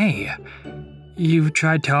for May. You've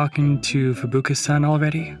tried talking to Fubuka-san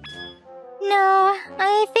already? No,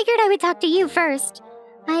 I figured I would talk to you first.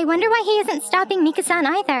 I wonder why he isn't stopping Mika-san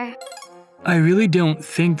either. I really don't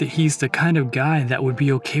think that he's the kind of guy that would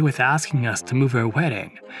be okay with asking us to move our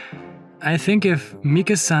wedding. I think if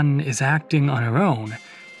Mika-san is acting on her own,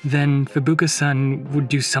 then Fubuka-san would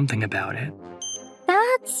do something about it.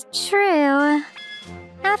 That's true.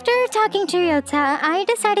 After talking to Ryota, I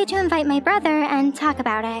decided to invite my brother and talk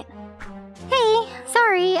about it. Hey,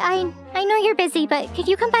 sorry, I know you're busy, but could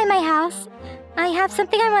you come by my house? I have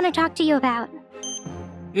something I want to talk to you about.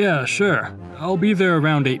 Yeah, sure. I'll be there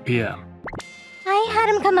around 8 p.m. I had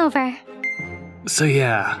him come over. So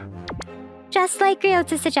yeah. Just like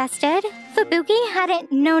Ryota suggested, Fubuki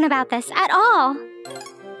hadn't known about this at all.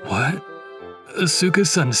 What?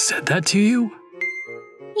 Asuka-san said that to you?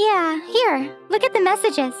 Yeah, here, look at the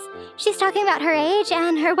messages. She's talking about her age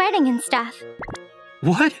and her wedding and stuff.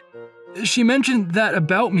 What? She mentioned that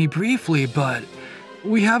about me briefly, but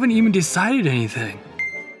we haven't even decided anything.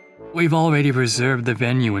 We've already reserved the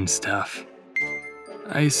venue and stuff.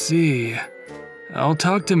 I see. I'll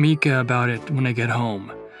talk to Mika about it when I get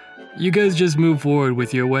home. You guys just move forward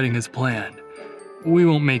with your wedding as planned. We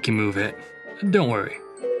won't make you move it. Don't worry.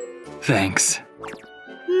 Thanks.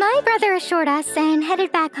 My brother assured us and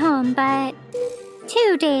headed back home, but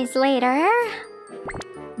 2 days later...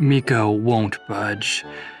 Miko won't budge.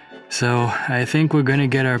 So I think we're gonna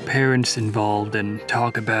get our parents involved and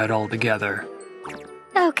talk about it all together.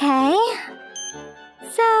 Okay.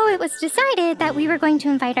 So it was decided that we were going to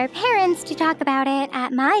invite our parents to talk about it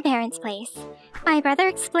at my parents' place. My brother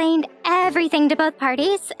explained everything to both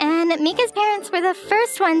parties, and Mika's parents were the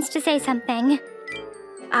first ones to say something.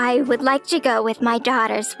 I would like to go with my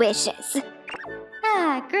daughter's wishes.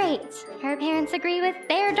 Ah, great. her parents agree with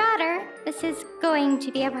their daughter, this is going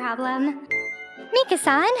to be a problem.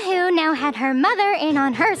 Mika-san, who now had her mother in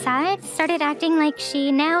on her side, started acting like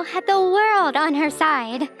she now had the world on her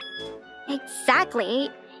side. Exactly.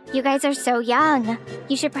 You guys are so young.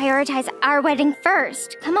 You should prioritize our wedding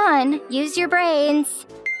first. Come on, use your brains.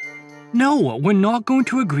 No, we're not going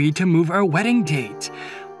to agree to move our wedding date.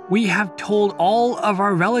 We have told all of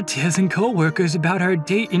our relatives and co-workers about our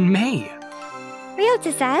date in May.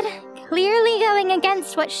 Ryota said, clearly going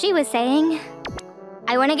against what she was saying.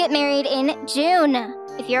 I want to get married in June.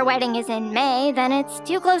 If your wedding is in May, then it's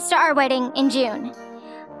too close to our wedding in June.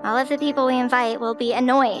 All of the people we invite will be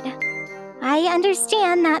annoyed. I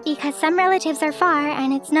understand that because some relatives are far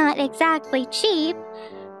and it's not exactly cheap,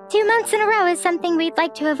 2 months in a row is something we'd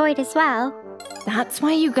like to avoid as well. That's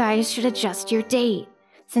why you guys should adjust your date,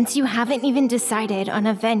 since you haven't even decided on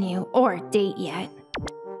a venue or date yet.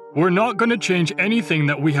 We're not going to change anything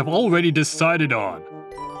that we have already decided on.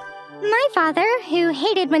 My father, who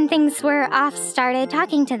hated when things were off, started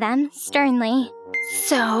talking to them sternly.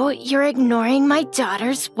 So, you're ignoring my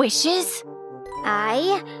daughter's wishes?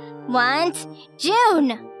 I want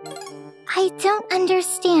June! I don't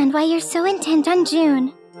understand why you're so intent on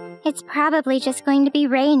June. It's probably just going to be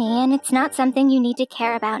rainy and it's not something you need to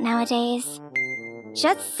care about nowadays.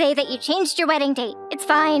 Just say that you changed your wedding date. It's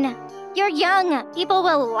fine. You're young. People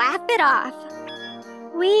will laugh it off.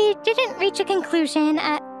 We didn't reach a conclusion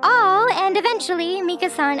at all, and eventually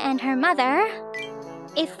Mika-san and her mother...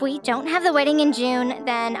 If we don't have the wedding in June,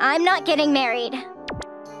 then I'm not getting married.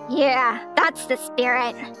 Yeah, that's the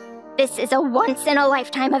spirit. This is a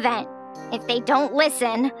once-in-a-lifetime event. If they don't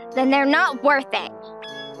listen, then they're not worth it.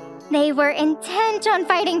 They were intent on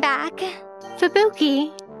fighting back.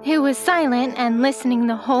 Fubuki, who was silent and listening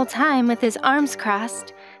the whole time with his arms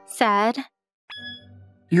crossed, said,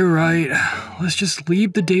 You're right. Let's just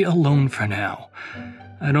leave the date alone for now.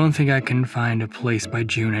 I don't think I can find a place by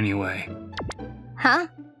June anyway. Huh?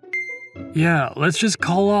 Yeah, let's just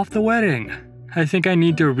call off the wedding. I think I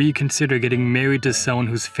need to reconsider getting married to someone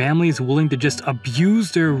whose family is willing to just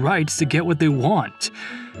abuse their rights to get what they want.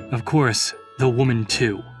 Of course, the woman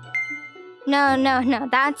too. No,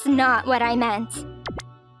 that's not what I meant.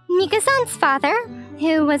 Mika-san's father,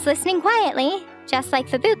 who was listening quietly, just like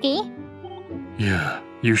Fubuki. Yeah,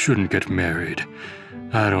 you shouldn't get married.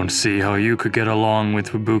 I don't see how you could get along with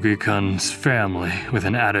Fubuki-kun's family with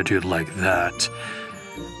an attitude like that.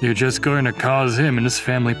 You're just going to cause him and his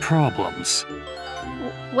family problems.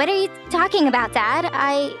 What are you talking about, Dad?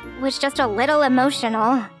 I was just a little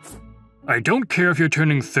emotional. I don't care if you're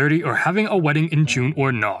turning 30 or having a wedding in June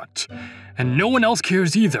or not. And no one else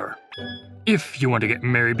cares either. If you want to get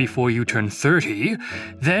married before you turn 30,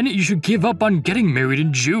 then you should give up on getting married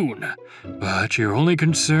in June. But you're only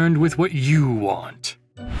concerned with what you want.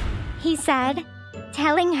 He said,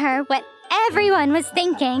 telling her what everyone was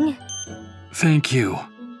thinking. Thank you.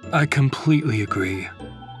 I completely agree.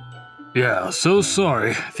 Yeah, so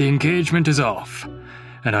sorry. The engagement is off.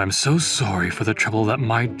 And I'm so sorry for the trouble that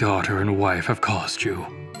my daughter and wife have caused you.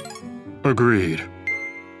 Agreed.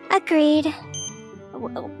 Agreed.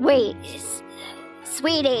 Wait,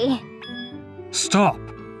 sweetie. Stop.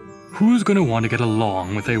 Who's gonna want to get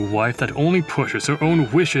along with a wife that only pushes her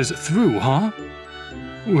own wishes through, huh?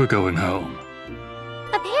 We're going home.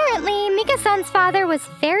 Apparently, Mika-san's father was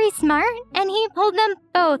very smart, and he pulled them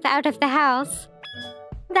both out of the house.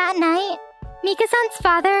 That night, Mika-san's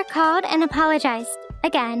father called and apologized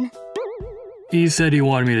again. He said he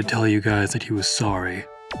wanted me to tell you guys that he was sorry.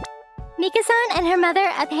 Mika-san and her mother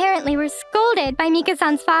apparently were scolded by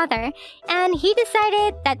Mika-san's father, and he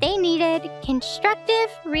decided that they needed constructive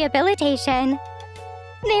rehabilitation.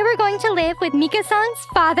 They were going to live with Mika-san's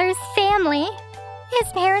father's family.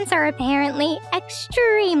 His parents are apparently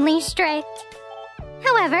extremely strict.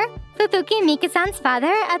 However, Fubuki, Mika-san's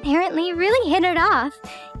father, apparently really hit it off,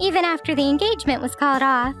 even after the engagement was called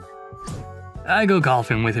off. I go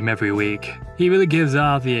golfing with him every week. He really gives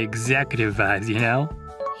off the executive vibes, you know?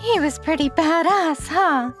 He was pretty badass,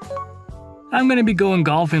 huh? I'm gonna be going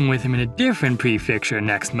golfing with him in a different prefecture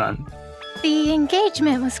next month. The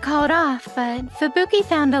engagement was called off, but Fubuki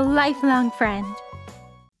found a lifelong friend.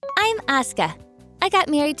 I'm Aska. I got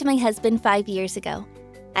married to my husband 5 years ago.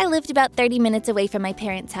 I lived about 30 minutes away from my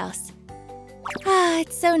parents' house.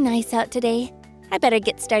 It's so nice out today. I better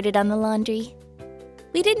get started on the laundry.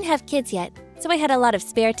 We didn't have kids yet, so I had a lot of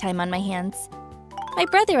spare time on my hands. My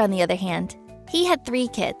brother, on the other hand, he had 3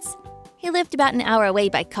 kids. He lived about an hour away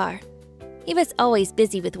by car. He was always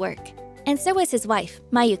busy with work, and so was his wife,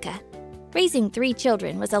 Mayuka. Raising 3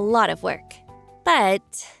 children was a lot of work.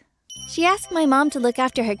 But she asked my mom to look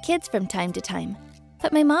after her kids from time to time.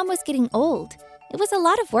 But my mom was getting old. It was a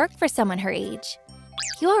lot of work for someone her age.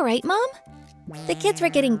 You all right, Mom? The kids were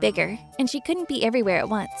getting bigger, and she couldn't be everywhere at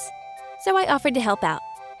once. So I offered to help out.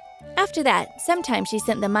 After that, sometimes she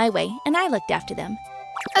sent them my way, and I looked after them.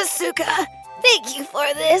 Asuka, thank you for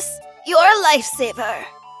this. You're a lifesaver.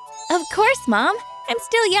 Of course, Mom. I'm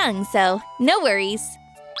still young, so no worries.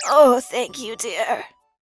 Oh, thank you, dear.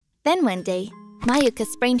 Then one day, Mayuka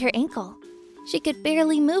sprained her ankle. She could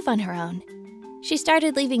barely move on her own. She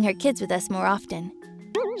started leaving her kids with us more often.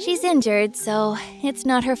 She's injured, so it's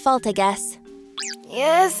not her fault, I guess.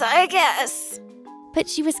 Yes, I guess. But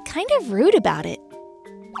she was kind of rude about it.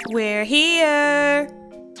 We're here.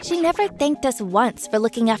 She never thanked us once for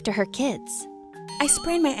looking after her kids. I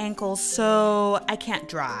sprained my ankle, so I can't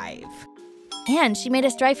drive. And she made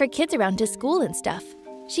us drive her kids around to school and stuff.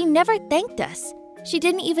 She never thanked us. She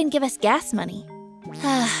didn't even give us gas money.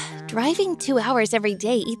 Driving 2 hours every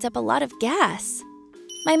day eats up a lot of gas.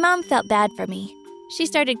 My mom felt bad for me. She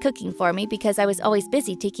started cooking for me because I was always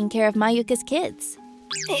busy taking care of Mayuka's kids.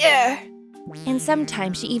 Here. And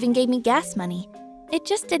sometimes she even gave me gas money. It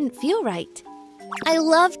just didn't feel right. I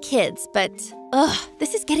love kids, but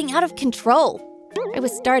this is getting out of control. I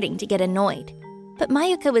was starting to get annoyed. But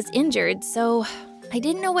Mayuka was injured, so I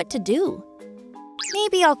didn't know what to do.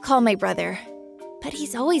 Maybe I'll call my brother. But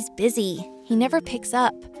he's always busy. He never picks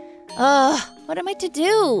up. What am I to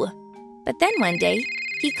do? But then one day,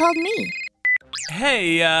 he called me.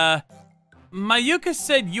 Hey, Mayuka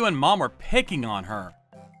said you and Mom were picking on her.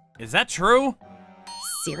 Is that true?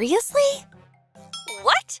 Seriously?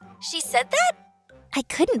 What? She said that? I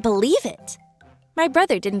couldn't believe it. My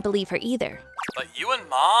brother didn't believe her either. But you and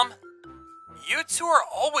Mom? You two are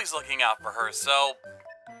always looking out for her, so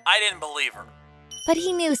I didn't believe her. But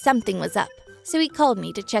he knew something was up, so he called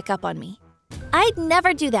me to check up on me. I'd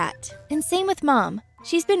never do that, and same with Mom.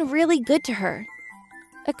 She's been really good to her.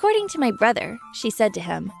 According to my brother, she said to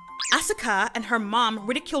him, Asuka and her mom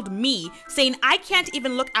ridiculed me, saying I can't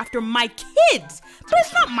even look after my kids. But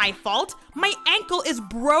it's not my fault. My ankle is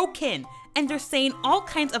broken. And they're saying all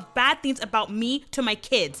kinds of bad things about me to my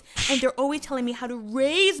kids. And they're always telling me how to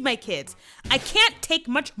raise my kids. I can't take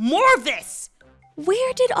much more of this.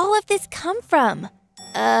 Where did all of this come from?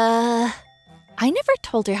 I never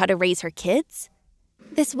told her how to raise her kids.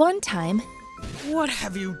 This one time, what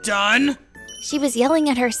have you done? She was yelling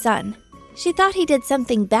at her son. She thought he did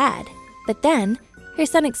something bad, but then her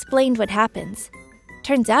son explained what happens.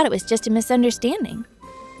 Turns out it was just a misunderstanding.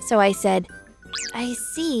 So I said, I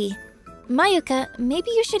see. Mayuka, maybe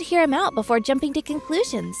you should hear him out before jumping to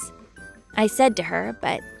conclusions. I said to her,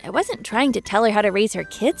 but I wasn't trying to tell her how to raise her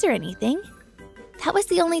kids or anything. That was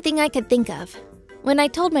the only thing I could think of. When I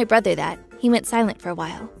told my brother that, he went silent for a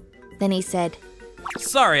while. Then he said,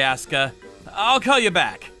 Sorry, Aska. I'll call you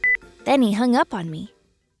back. Then he hung up on me.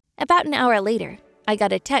 About an hour later, I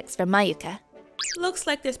got a text from Mayuka. Looks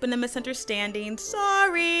like there's been a misunderstanding.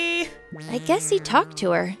 Sorry. I guess he talked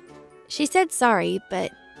to her. She said sorry,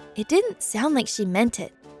 but it didn't sound like she meant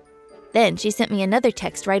it. Then she sent me another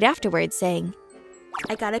text right afterwards saying,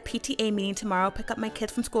 I got a PTA meeting tomorrow. Pick up my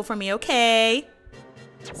kids from school for me, okay?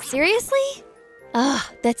 Seriously?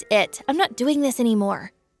 That's it. I'm not doing this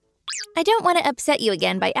anymore. I don't want to upset you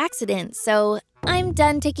again by accident, so I'm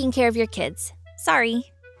done taking care of your kids. Sorry.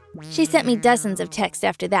 She sent me dozens of texts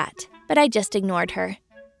after that, but I just ignored her.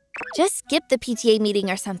 Just skip the PTA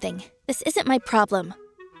meeting or something. This isn't my problem.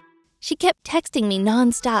 She kept texting me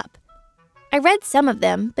nonstop. I read some of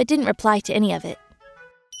them, but didn't reply to any of it.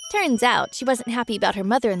 Turns out she wasn't happy about her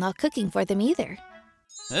mother-in-law cooking for them either.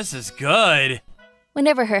 This is good.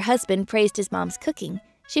 Whenever her husband praised his mom's cooking,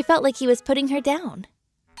 she felt like he was putting her down.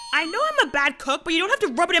 I know I'm a bad cook, but you don't have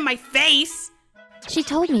to rub it in my face. She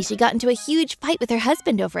told me she got into a huge fight with her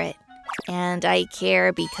husband over it. And I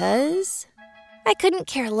care because I couldn't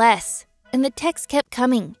care less, and the text kept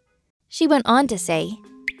coming. She went on to say,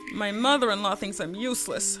 My mother-in-law thinks I'm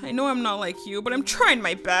useless. I know I'm not like you, but I'm trying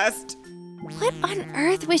my best. What on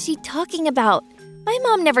earth was she talking about? My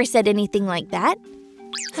mom never said anything like that.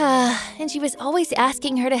 And she was always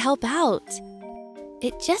asking her to help out.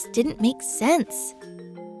 It just didn't make sense.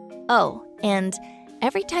 Oh, and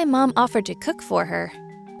every time Mom offered to cook for her.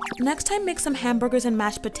 Next time, make some hamburgers and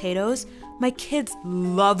mashed potatoes. My kids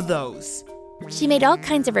love those. She made all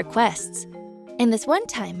kinds of requests. And this one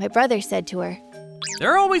time, my brother said to her,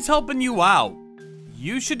 They're always helping you out.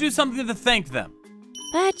 You should do something to thank them.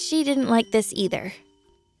 But she didn't like this either.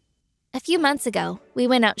 A few months ago, we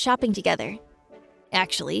went out shopping together.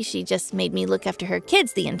 Actually, she just made me look after her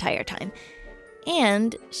kids the entire time.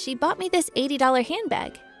 And she bought me this $80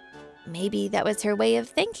 handbag. Maybe that was her way of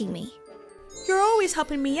thanking me. You're always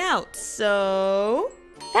helping me out, so...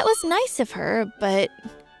 That was nice of her, but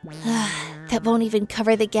that won't even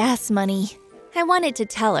cover the gas money. I wanted to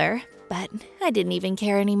tell her, but I didn't even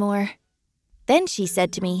care anymore. Then she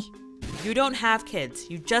said to me, You don't have kids.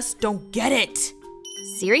 You just don't get it.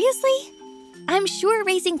 Seriously? I'm sure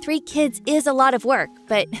raising 3 kids is a lot of work,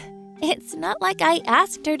 but it's not like I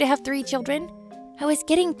asked her to have 3 children. I was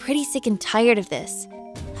getting pretty sick and tired of this.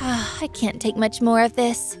 I can't take much more of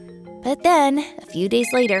this. But then, a few days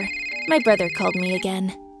later, my brother called me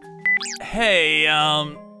again. Hey,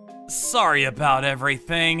 sorry about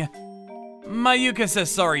everything. Mayuka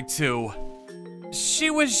says sorry too. She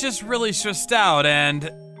was just really stressed out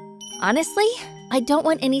and... Honestly, I don't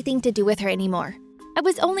want anything to do with her anymore. I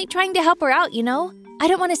was only trying to help her out, you know? I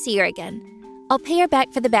don't want to see her again. I'll pay her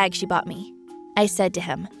back for the bag she bought me, I said to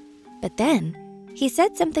him. But then, he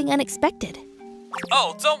said something unexpected.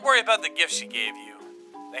 Oh, don't worry about the gift she gave you.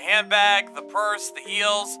 The handbag, the purse, the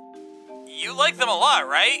heels. You like them a lot,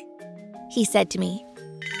 right? He said to me.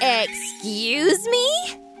 Excuse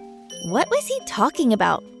me? What was he talking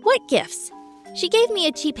about? What gifts? She gave me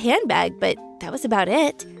a cheap handbag, but that was about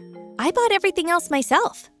it. I bought everything else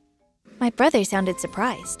myself. My brother sounded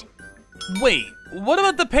surprised. Wait, what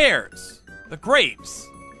about the pears? The grapes?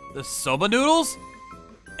 The soba noodles?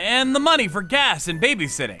 And the money for gas and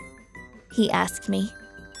babysitting? He asked me.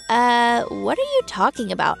 What are you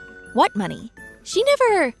talking about? What money? She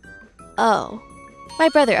never... Oh. My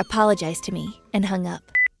brother apologized to me and hung up.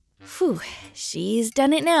 Phew, she's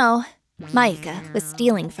done it now. Mayuka was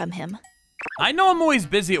stealing from him. I know I'm always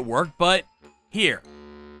busy at work, but here,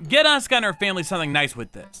 get Asuka and her family something nice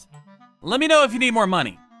with this. Let me know if you need more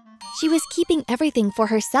money. She was keeping everything for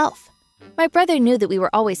herself. My brother knew that we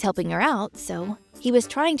were always helping her out, so he was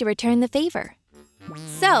trying to return the favor.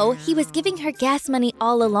 So he was giving her gas money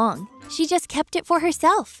all along. She just kept it for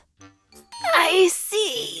herself. I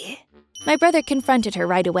see. My brother confronted her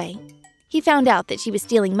right away. He found out that she was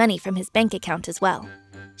stealing money from his bank account as well.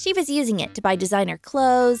 She was using it to buy designer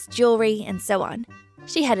clothes, jewelry, and so on.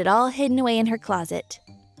 She had it all hidden away in her closet.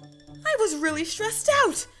 I was really stressed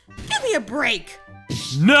out. Give me a break.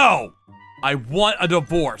 No! I want a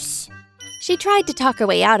divorce. She tried to talk her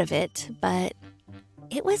way out of it, but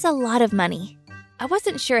it was a lot of money. I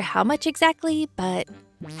wasn't sure how much exactly, but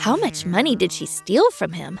how much money did she steal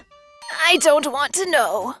from him? I don't want to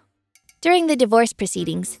know. During the divorce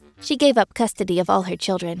proceedings, she gave up custody of all her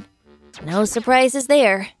children. No surprises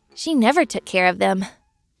there. She never took care of them.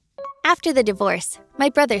 After the divorce, my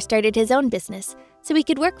brother started his own business so he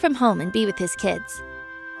could work from home and be with his kids.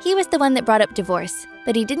 He was the one that brought up divorce,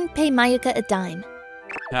 but he didn't pay Mayuka a dime.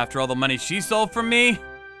 After all the money she stole from me,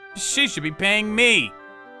 she should be paying me.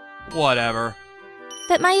 Whatever.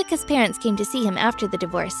 But Mayuka's parents came to see him after the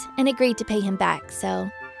divorce and agreed to pay him back,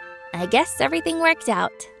 so I guess everything worked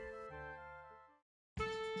out.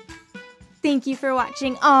 Thank you for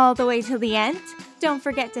watching all the way till the end. Don't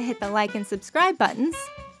forget to hit the like and subscribe buttons.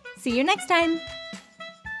 See you next time!